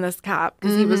bear on this cop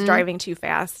because he was Mhm. driving too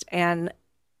fast. And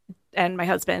my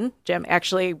husband, Jim,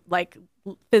 actually like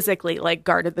physically like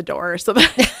guarded the door so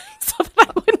that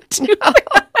I wouldn't do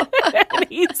that. And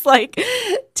he's like,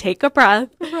 take a breath.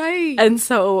 Right. And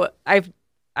so I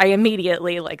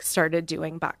immediately like started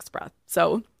doing box breath.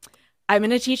 So I'm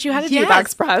going to teach you how to do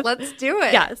box breath. Let's do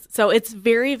it. Yes. So it's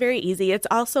very, very easy. It's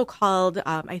also called,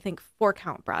 I think,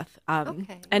 4-count breath.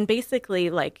 Okay. And basically,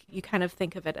 like, you kind of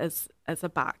think of it as a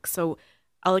box. So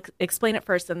I'll explain it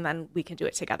first, and then we can do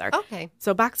it together. Okay.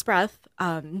 So box breath,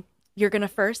 you're going to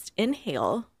first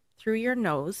inhale through your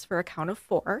nose for a count of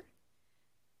 4.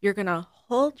 You're going to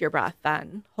hold your breath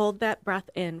then. Hold that breath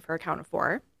in for a count of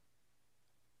 4.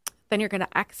 Then you're going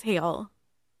to exhale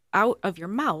out of your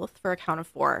mouth for a count of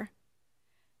 4.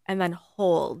 And then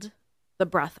hold the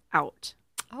breath out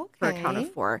for a count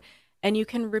of 4. And you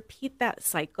can repeat that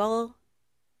cycle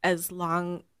as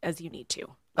long as you need to.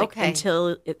 Like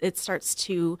until it starts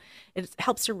to, it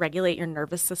helps to regulate your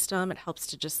nervous system. It helps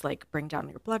to just like bring down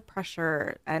your blood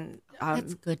pressure. And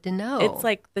that's good to know.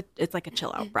 It's like a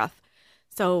chill out breath.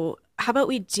 So how about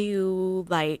we do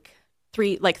like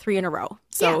three in a row?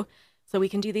 So we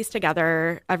can do these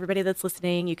together. Everybody that's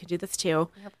listening, you can do this too.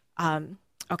 Yep.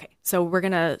 Okay, so we're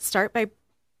going to start by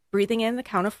breathing in the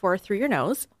count of 4 through your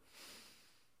nose.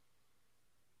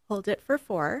 Hold it for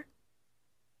 4.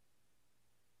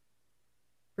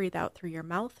 Breathe out through your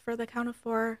mouth for the count of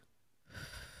 4.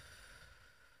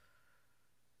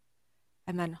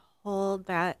 And then hold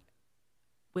that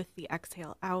with the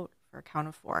exhale out for a count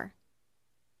of 4.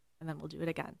 And then we'll do it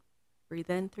again. Breathe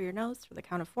in through your nose for the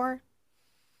count of 4.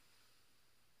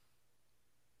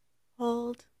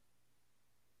 Hold.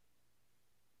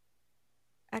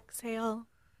 Exhale.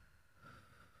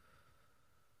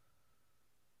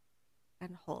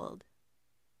 And hold.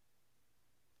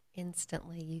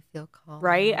 Instantly you feel calm.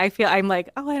 Right? I'm like,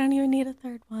 oh, I don't even need a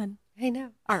third one. I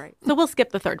know. All right. So we'll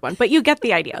skip the third one, but you get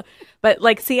the idea. But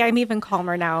like, see, I'm even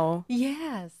calmer now.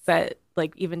 Yes. That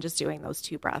like even just doing those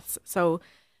 2 breaths. So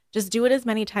just do it as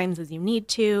many times as you need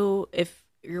to. If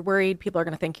you're worried people are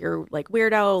going to think you're like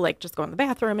weirdo, like just go in the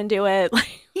bathroom and do it.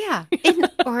 Yeah.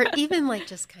 Or even like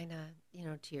just kind of,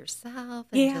 to yourself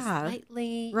and just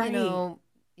lightly, right.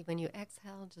 When you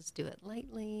exhale, just do it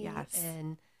lightly. Yes.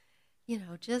 And,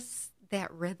 just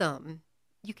that rhythm.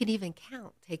 You can even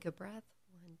count. Take a breath.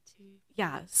 1, 2,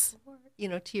 yes.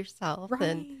 4, to yourself. Right.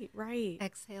 And right.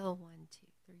 Exhale 1, 2,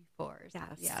 3, 4. Yes.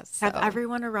 Yes. Have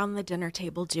everyone around the dinner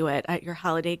table do it at your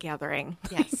holiday gathering.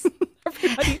 Yes.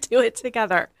 Everybody do it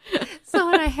together. So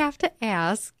what I have to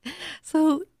ask,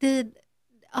 did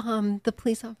the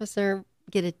police officer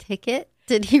get a ticket?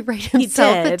 Did he write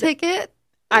himself a ticket?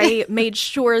 I made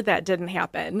sure that didn't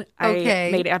happen. Okay.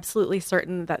 I made absolutely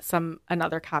certain that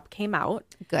another cop came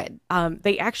out. Good.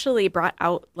 They actually brought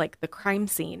out like the crime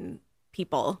scene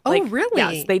people. Oh, like, really?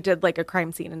 Yes, they did like a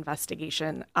crime scene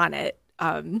investigation on it.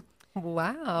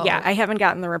 Wow. Yeah, I haven't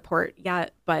gotten the report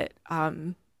yet, but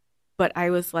I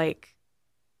was like,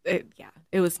 it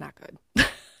was not good.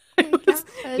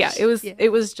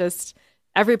 It was just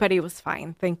everybody was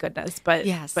fine, thank goodness. But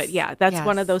that's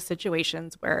one of those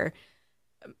situations where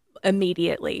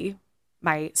immediately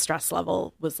my stress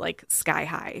level was like sky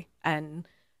high and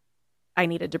I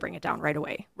needed to bring it down right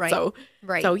away. Right. So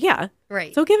right. So yeah.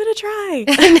 Right. So give it a try.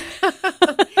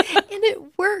 And it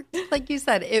worked. Like you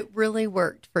said, it really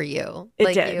worked for you.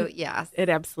 It did. Yes. It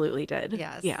absolutely did.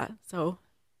 Yes. Yeah. So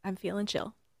I'm feeling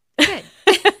chill. Good.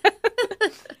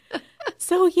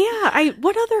 So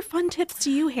what other fun tips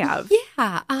do you have?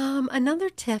 Yeah. Another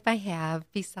tip I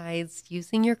have besides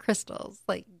using your crystals,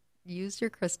 like use your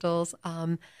crystals.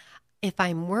 If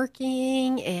I'm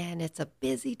working and it's a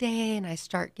busy day and I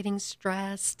start getting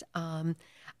stressed,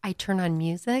 I turn on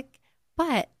music,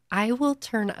 but I will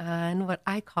turn on what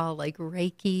I call like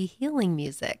Reiki healing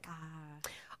music.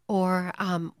 Or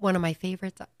one of my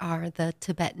favorites are the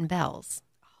Tibetan bells.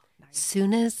 Oh, nice.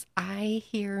 Soon as I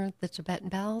hear the Tibetan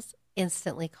bells,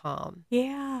 instantly calm.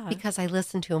 Yeah. Because I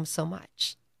listen to them so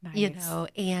much. Nice.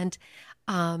 And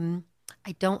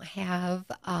I don't have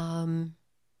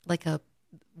like a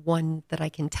one that I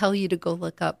can tell you to go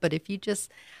look up, but if you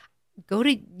just go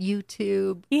to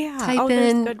YouTube, type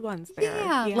in there's good ones there.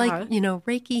 Yeah, like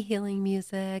Reiki healing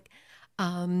music,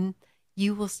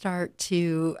 you will start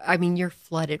to, you're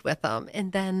flooded with them.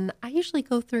 And then I usually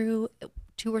go through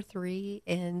 2 or 3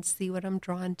 and see what I'm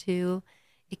drawn to.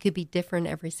 It could be different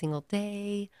every single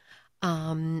day.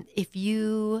 If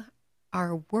you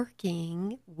are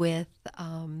working with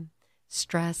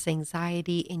stress,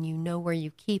 anxiety, and you know where you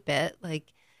keep it,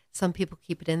 like some people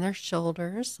keep it in their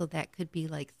shoulders, so that could be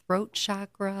like throat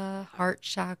chakra, heart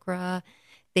chakra.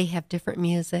 They have different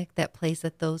music that plays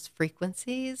at those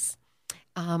frequencies.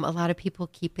 A lot of people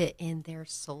keep it in their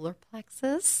solar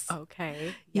plexus,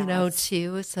 Okay.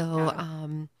 too. So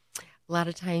Yeah. a lot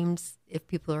of times if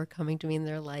people are coming to me and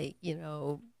they're like,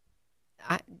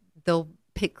 they'll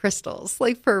pick crystals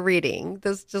like for a reading.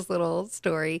 This just little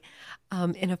story.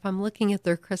 And if I'm looking at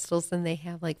their crystals and they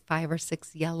have like 5 or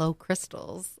 6 yellow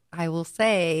crystals, I will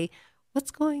say,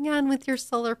 what's going on with your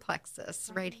solar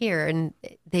plexus right here? And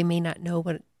they may not know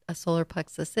what a solar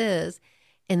plexus is.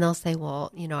 And they'll say,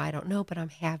 well, I don't know, but I'm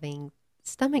having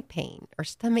stomach pain or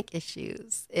stomach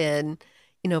issues. And,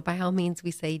 by all means,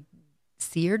 we say,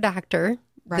 see your doctor.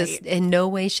 This Right. in no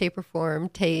way, shape, or form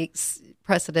takes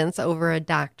precedence over a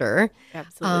doctor.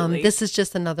 Absolutely. This is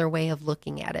just another way of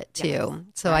looking at it, too. Yes.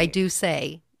 So I Right. do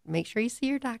say, make sure you see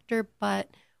your doctor, but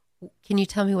can you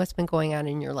tell me what's been going on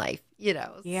in your life? Yeah.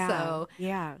 So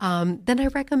Yeah. then I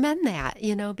recommend that,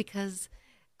 because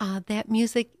that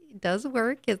music does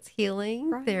work. It's healing.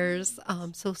 Right. There's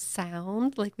so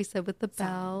sound, like we said with the Sound,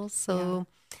 bells. So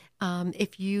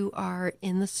if you are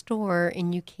in the store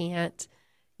and you can't,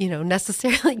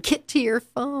 necessarily get to your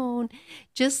phone,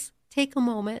 just take a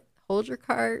moment, hold your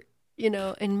cart,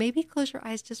 and maybe close your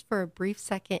eyes just for a brief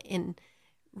second and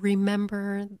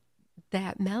remember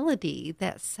that melody,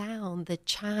 that sound, the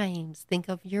chimes. Think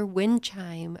of your wind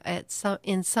chime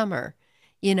in summer,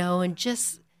 and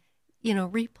just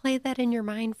replay that in your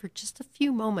mind for just a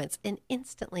few moments and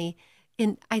instantly.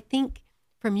 And I think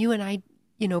from you and I,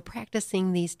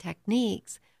 practicing these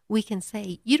techniques, we can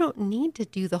say, you don't need to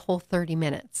do the whole 30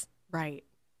 minutes. Right.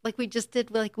 Like we just did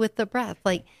like with the breath.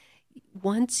 Like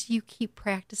once you keep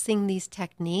practicing these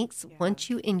techniques, Yeah. once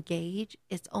you engage,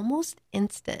 it's almost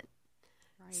instant.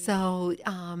 Right. So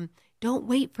don't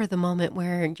wait for the moment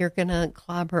where you're going to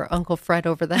clobber Uncle Fred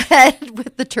over the head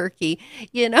with the turkey,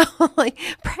 like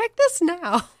practice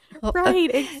now. Right,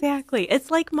 exactly.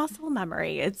 It's like muscle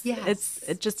memory. It's Yes.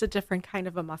 it's just a different kind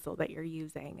of a muscle that you're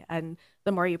using. And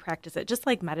the more you practice it, just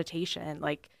like meditation,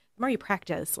 like the more you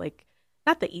practice, like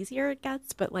not the easier it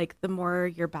gets, but like the more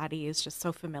your body is just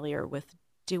so familiar with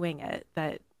doing it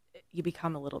that you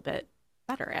become a little bit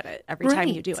better at it every time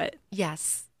you do Right. it.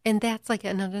 Yes. And that's like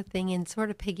another thing, and sort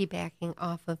of piggybacking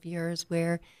off of yours,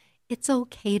 where it's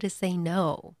okay to say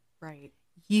no. Right.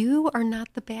 You are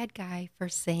not the bad guy for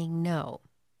saying no.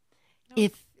 No.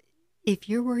 If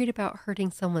you're worried about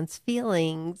hurting someone's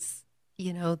feelings,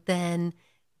 then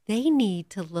they need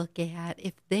to look at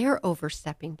if they're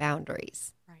overstepping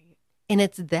boundaries. Right. And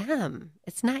it's them.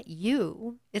 It's not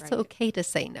you. It's Right. okay to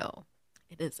say no.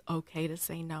 It is okay to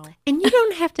say no. And you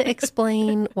don't have to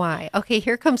explain why. Okay,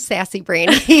 here comes sassy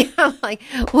Brandy. I'm like,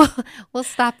 well, we'll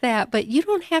stop that. But you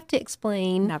don't have to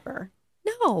explain. Never.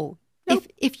 No. Nope.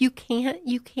 If you can't,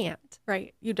 you can't.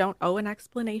 Right. You don't owe an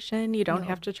explanation. You don't No.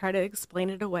 have to try to explain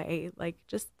it away. Like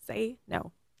just say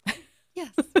no.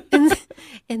 Yes.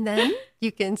 And then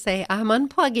you can say, I'm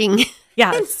unplugging.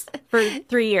 Yes. For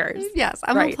 3 years. Yes,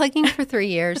 I'm Right. unplugging for 3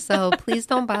 years. So please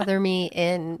don't bother me.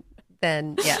 And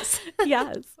then, yes.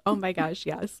 Yes. Oh my gosh,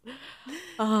 yes.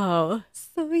 Oh,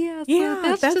 So, yeah, Yeah,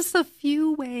 that's that's- just a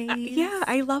few ways. yeah,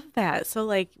 I love that. So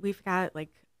like we've got like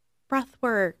breath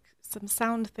work, some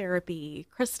sound therapy,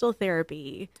 crystal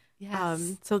therapy.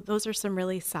 Yes. So those are some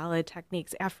really solid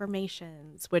techniques.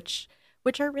 Affirmations, which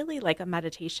are really like a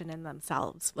meditation in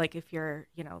themselves. Like if you're,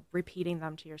 repeating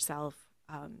them to yourself,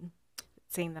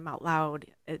 saying them out loud,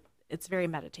 it's very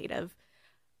meditative.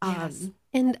 Yes.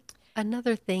 And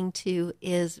another thing, too,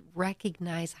 is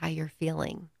recognize how you're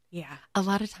feeling. Yeah. A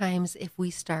lot of times, if we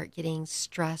start getting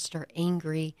stressed or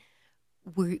angry,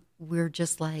 we're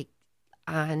just like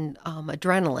on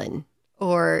adrenaline,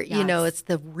 or Yes. it's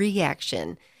the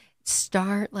reaction.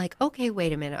 Start like, okay,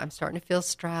 wait a minute, I'm starting to feel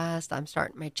stressed.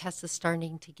 My chest is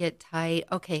starting to get tight.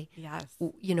 Okay, Yes.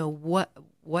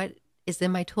 what is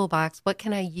in my toolbox? What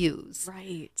can I use?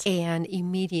 Right. And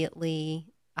immediately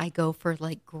I go for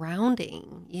like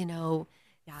grounding.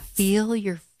 Yes. Feel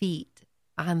your feet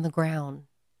on the ground.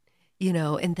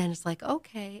 And then it's like,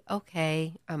 okay,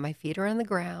 my feet are on the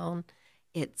ground.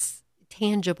 It's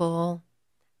tangible.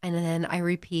 And then I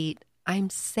repeat,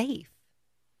 I'm safe.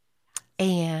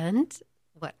 And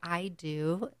what I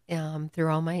do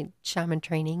through all my shaman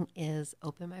training is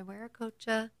open my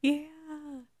Viracocha. Yeah.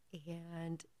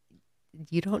 And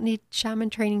you don't need shaman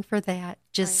training for that.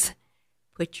 Just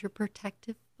put your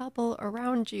protective bubble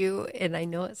around you. And I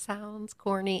know it sounds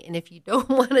corny. And if you don't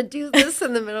want to do this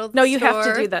in the middle of the No, you store,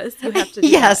 have to do this. You have to do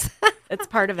yes. that. It's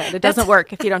part of it. It doesn't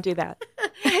work if you don't do that.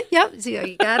 Yep. So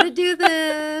you got to do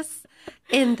this.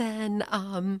 And then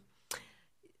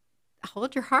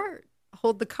hold your heart,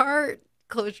 hold the cart,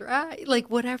 close your eye,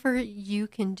 like whatever you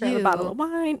can do. Grab a bottle of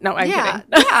wine. No, I'm yeah,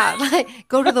 kidding. yeah. Like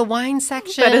go to the wine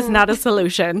section. That is not a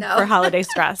solution No. for holiday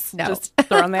stress. No. Just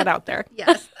throwing that out there.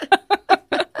 Yes.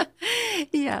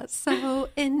 Yeah. So,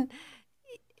 and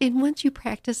once you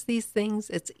practice these things,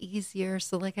 it's easier.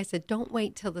 So, like I said, don't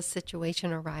wait till the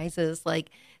situation arises. Like,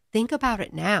 think about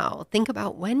it now. Think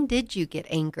about, when did you get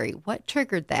angry? What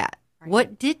triggered that? Right.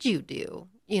 What did you do,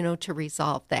 to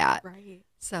resolve that? Right.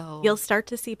 So You'll start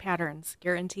to see patterns,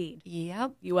 guaranteed.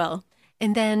 Yep. You will.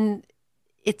 And then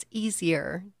it's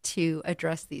easier to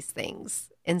address these things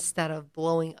instead of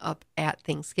blowing up at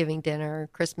Thanksgiving dinner,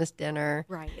 Christmas dinner.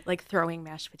 Right. Like throwing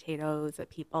mashed potatoes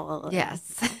at people.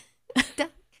 Yes.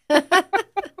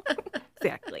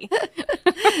 Exactly.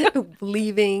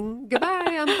 Leaving.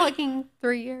 Goodbye. I'm plugging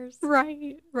 3 years.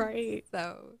 Right. Right.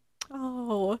 So,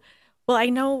 Oh, well, I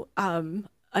know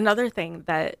another thing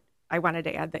that I wanted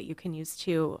to add that you can use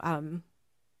too.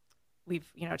 We've,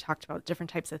 talked about different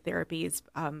types of therapies.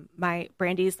 My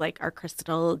Brandy's like our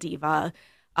crystal diva.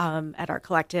 At our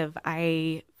collective,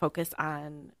 I focus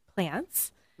on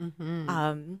plants,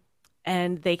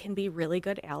 and they can be really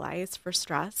good allies for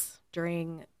stress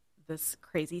during this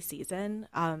crazy season.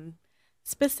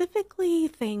 Specifically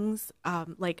things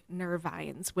like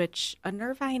nervines, which a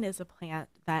nervine is a plant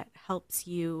that helps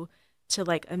you to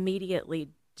like immediately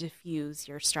diffuse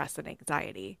your stress and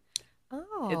anxiety.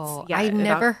 Oh, I've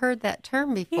never heard that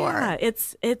term before. Yeah,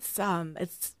 it's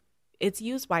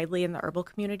used widely in the herbal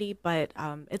community, but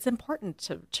it's important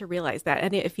to realize that.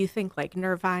 And if you think like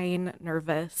nervine,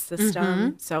 nervous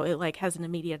system, so it like has an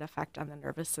immediate effect on the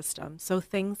nervous system. So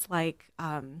things like,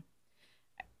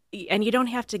 and you don't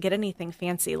have to get anything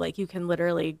fancy. Like you can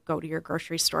literally go to your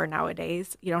grocery store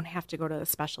nowadays. You don't have to go to a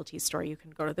specialty store. You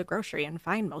can go to the grocery and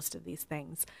find most of these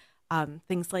things.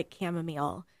 Things like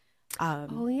chamomile.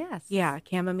 Oh, yes. Yeah,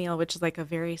 chamomile, which is like a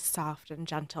very soft and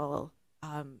gentle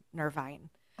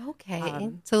nervine.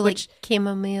 Okay. So like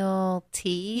chamomile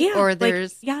tea, Yeah, or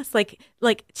there's...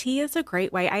 like tea is a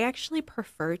great way. I actually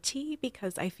prefer tea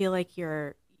because I feel like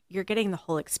you're getting the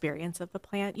whole experience of the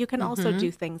plant. You can also do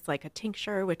things like a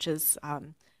tincture, which is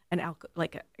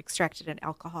extracted in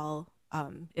alcohol.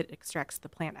 It extracts the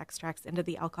plant extracts into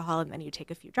the alcohol, and then you take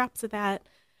a few drops of that.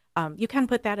 You can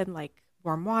put that in like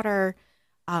warm water.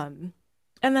 And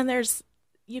then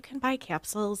you can buy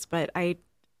capsules, but I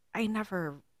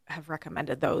never have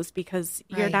recommended those because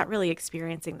you're not really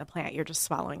experiencing the plant. You're just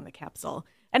swallowing the capsule.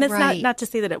 And it's not to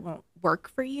say that it won't work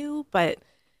for you, but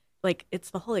like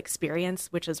it's the whole experience,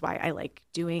 which is why I like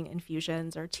doing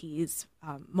infusions or teas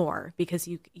more, because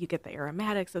you get the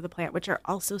aromatics of the plant, which are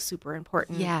also super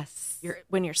important. Yes.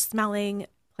 When you're smelling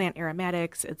plant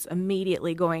aromatics, it's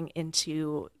immediately going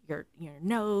into your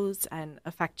nose and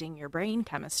affecting your brain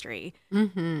chemistry.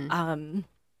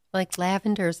 Like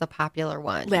lavender is a popular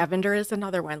one. Lavender is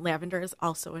another one. Lavender is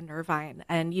also a nervine,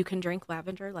 and you can drink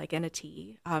lavender like in a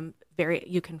tea.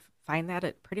 You can find that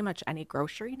at pretty much any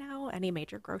grocery now, any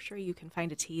major grocery. You can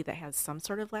find a tea that has some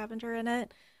sort of lavender in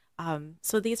it.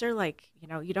 So these are like,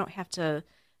 you don't have to.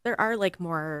 There are like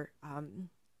more,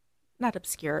 not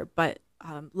obscure, but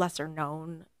lesser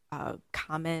known,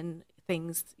 common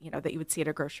things, that you would see at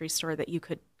a grocery store that you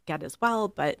could get as well,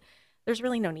 but there's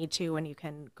really no need to when you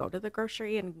can go to the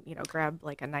grocery and, grab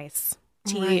like a nice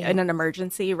tea in an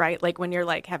emergency, right? Like when you're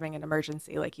like having an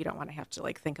emergency, like you don't want to have to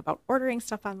like think about ordering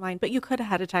stuff online, but you could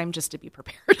ahead of time just to be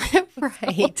prepared.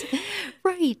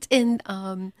 Right. And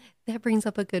that brings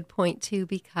up a good point too,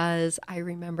 because I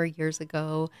remember years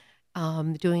ago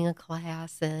doing a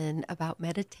class about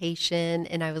meditation,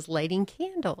 and I was lighting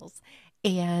candles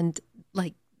and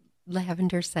like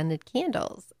lavender scented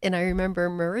candles. And I remember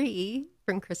Marie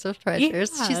from Crystal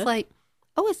Treasures, she's like,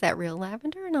 "Oh, is that real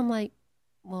lavender?" And I'm like,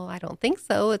 "Well, I don't think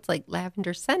so. It's like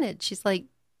lavender scented." She's like,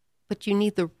 "But you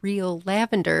need the real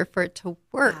lavender for it to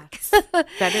work." Yes.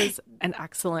 That is an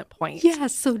excellent point. Yeah.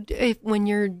 So when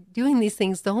you're doing these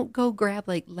things, don't go grab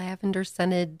like lavender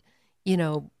scented,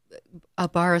 a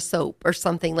bar of soap or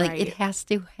something. Like it has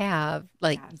to have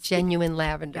like genuine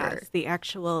lavender. Yes, the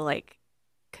actual like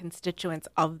constituents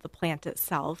of the plant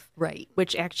itself. Right.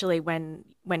 Which actually when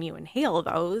you inhale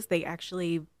those, they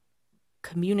actually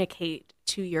communicate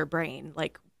to your brain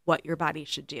like what your body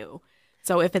should do.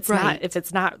 So if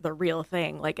it's not the real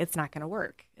thing, like it's not going to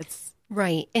work. It's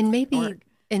right. And maybe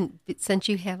and since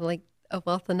you have like a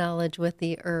wealth of knowledge with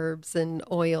the herbs and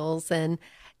oils, and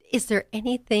Is there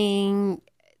anything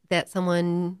that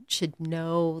someone should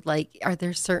know? Like, are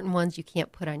there certain ones you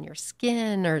can't put on your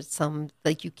skin, or some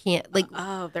like you can't like?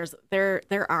 Oh, there's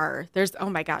oh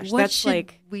my gosh, What that's should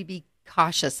like we be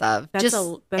cautious of? that's Just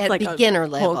a that's at like beginner a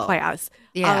whole level. class.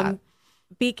 Yeah.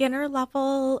 Beginner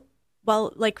level,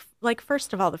 well, like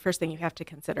first of all, the first thing you have to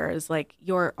consider is like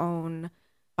your own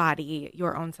body,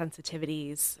 your own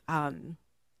sensitivities.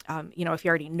 If you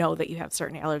already know that you have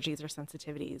certain allergies or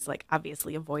sensitivities, like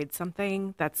obviously avoid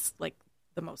something. That's like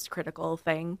the most critical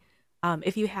thing.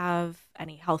 If you have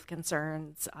any health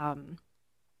concerns,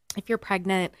 if you're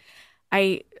pregnant,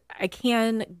 I I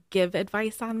can give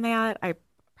advice on that. I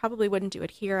probably wouldn't do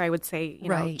it here. I would say,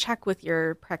 Right. check with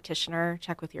your practitioner,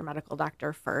 check with your medical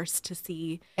doctor first to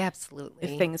see if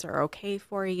Absolutely. things are okay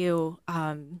for you.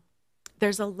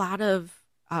 There's a lot of,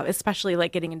 especially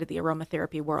like getting into the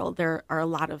aromatherapy world, there are a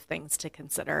lot of things to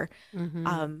consider.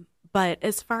 Hmm. But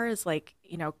as far as like,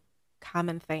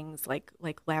 common things like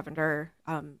lavender,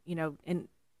 and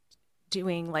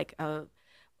doing like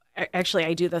actually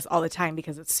I do this all the time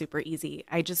because it's super easy.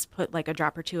 I just put like a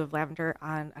drop or two of lavender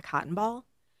on a cotton ball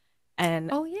and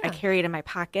Oh I yeah. carry it in my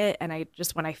pocket, and I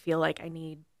just, when I feel like I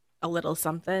need a little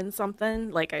something,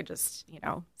 like I just,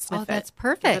 Oh, sniff it, that's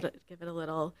perfect. give it a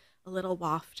little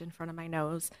waft in front of my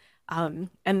nose. And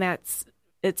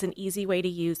it's an easy way to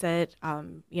use it.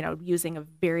 Using a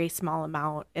very small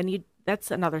amount, and that's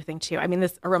another thing too. I mean,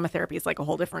 this aromatherapy is like a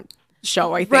whole different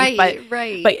show, I think, but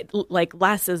Right. Right. like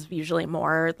less is usually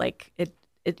more. Like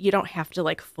you don't have to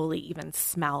like fully even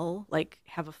smell, like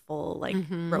have a full like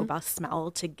Hmm. robust smell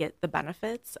to get the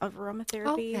benefits of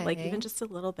aromatherapy. Like Okay. even just a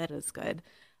little bit is good.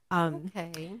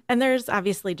 Okay. And there's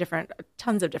obviously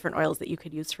tons of different oils that you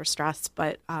could use for stress,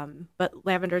 but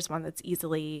lavender is one that's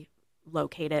easily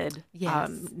located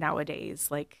Yes. nowadays.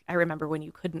 Like I remember when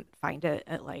you couldn't find it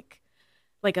at like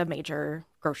a major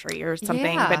grocery or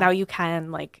something, but Yeah. now you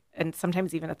can, like, and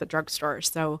sometimes even at the drugstore.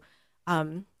 So,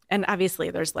 and obviously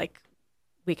there's like,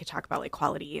 we could talk about like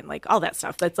quality and like all that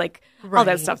stuff. That's like, all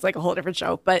that Right. stuff's like a whole different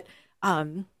show. But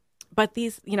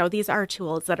these are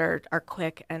tools that are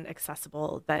quick and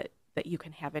accessible that you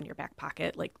can have in your back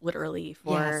pocket, like literally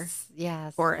Yes.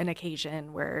 Yes. for an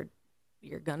occasion where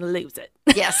you're gonna lose it,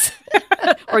 Yes.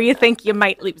 or you think you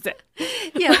might lose it.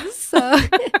 Yes.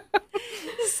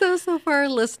 So for our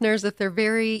listeners, if they're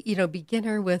very,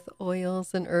 beginner with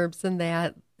oils and herbs and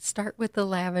that, start with the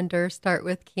lavender, start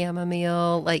with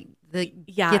chamomile, like get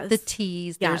the Yes.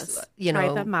 teas. There's, Yes,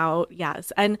 try them out.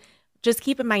 Yes, and just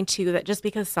keep in mind too that just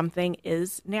because something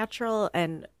is natural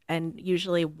and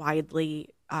usually widely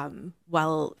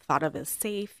well thought of as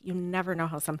safe, you never know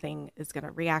how something is going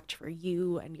to react for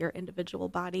you and your individual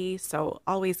body. So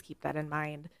always keep that in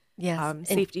mind. yes, and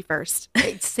Safety first.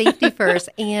 it's safety first.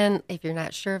 And if you're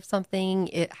not sure of something,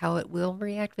 how it will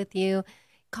react with you,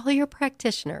 call your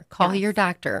practitioner, call Yes, your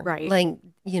doctor. right. Like,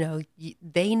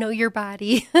 they know your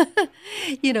body.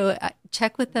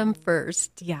 Check with them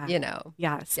first. Yeah.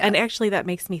 Yes, and Yes. actually that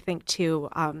makes me think too.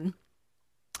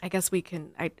 I guess we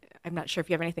can. I'm not sure if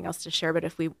you have anything else to share, but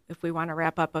if we want to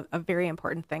wrap up, a very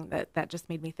important thing that just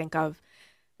made me think of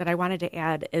that I wanted to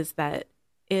add is that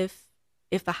if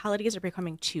the holidays are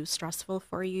becoming too stressful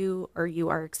for you, or you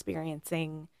are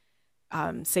experiencing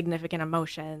significant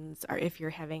emotions, or if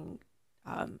you're having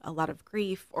a lot of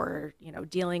grief, or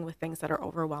dealing with things that are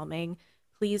overwhelming,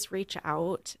 please reach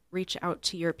out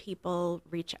to your people,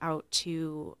 reach out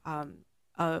to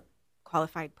a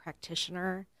qualified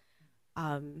practitioner.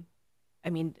 I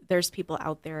mean, there's people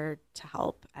out there to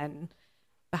help, and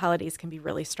the holidays can be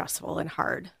really stressful and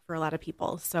hard for a lot of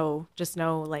people. So just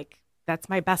know, like, that's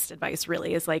my best advice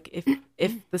really, is like,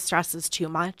 if the stress is too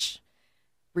much,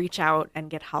 reach out and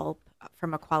get help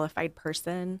from a qualified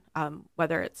person,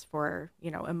 whether it's for,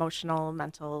 emotional,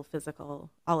 mental,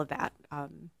 physical, all of that.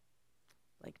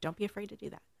 Like, don't be afraid to do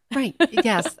that. Right.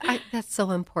 Yes. That's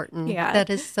so important. Yeah. That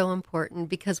is so important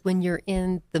because when you're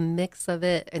in the mix of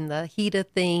it and the heat of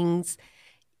things,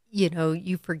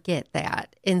 you forget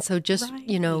that. And so just,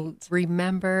 Right.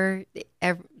 remember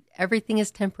everything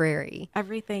is temporary.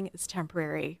 Everything is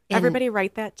temporary. And Everybody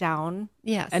write that down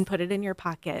yes, and put it in your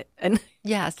pocket and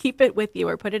yes, keep it with you,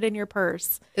 or put it in your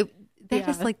purse. that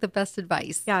is Yeah. like the best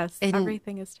advice. Yes. And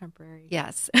Everything is temporary.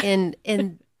 yes, and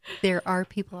there are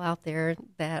people out there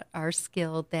that are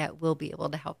skilled that will be able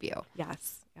to help you.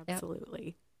 Yes. Yep.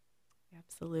 Absolutely.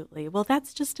 Absolutely. Well,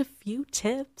 that's just a few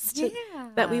tips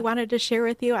that we Yeah. wanted to share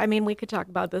with you. I mean, we could talk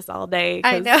about this all day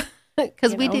I know. because,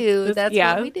 Because we do. That's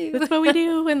what we that's do. what we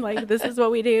do. And like, this is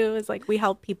what we do, is like, we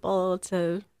help people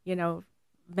to,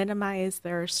 minimize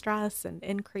their stress and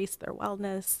increase their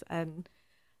wellness. And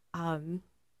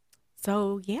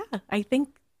so, yeah, I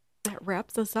think that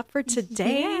wraps us up for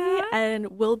today. Yeah.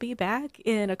 And we'll be back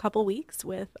in a couple weeks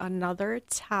with another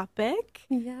topic.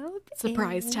 Yep.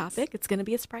 Surprise and- topic. It's going to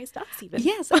be a surprise to us even.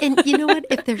 Yes. And you know what?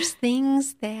 If there's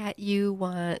things that you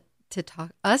want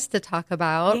us to talk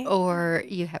about, Yeah. or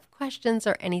you have questions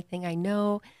or anything, I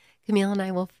know Camille and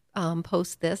I will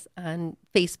post this on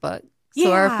Facebook.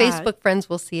 So our Yeah. Facebook friends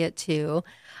will see it too.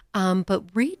 But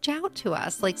reach out to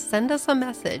us, like send us a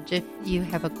message if you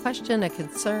have a question, a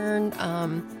concern,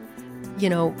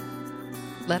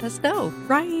 let us know.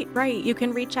 Right. You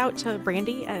can reach out to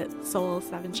Brandy at Soul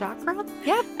 7 Chakra.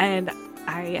 Yep. And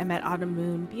I am at Autumn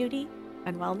Moon Beauty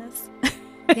and Wellness.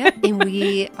 Yep. And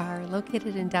we are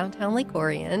located in downtown Lake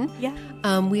Orion.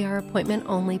 Yeah. We are appointment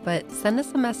only, but send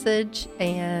us a message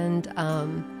and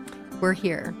we're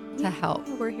here to help.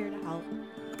 We're here to help.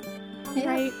 Yeah.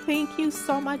 Right. Thank you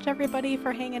so much, everybody,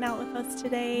 for hanging out with us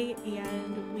today.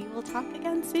 And we will talk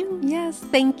again soon. Yes.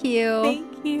 Thank you.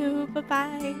 Thank you.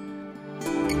 Bye-bye.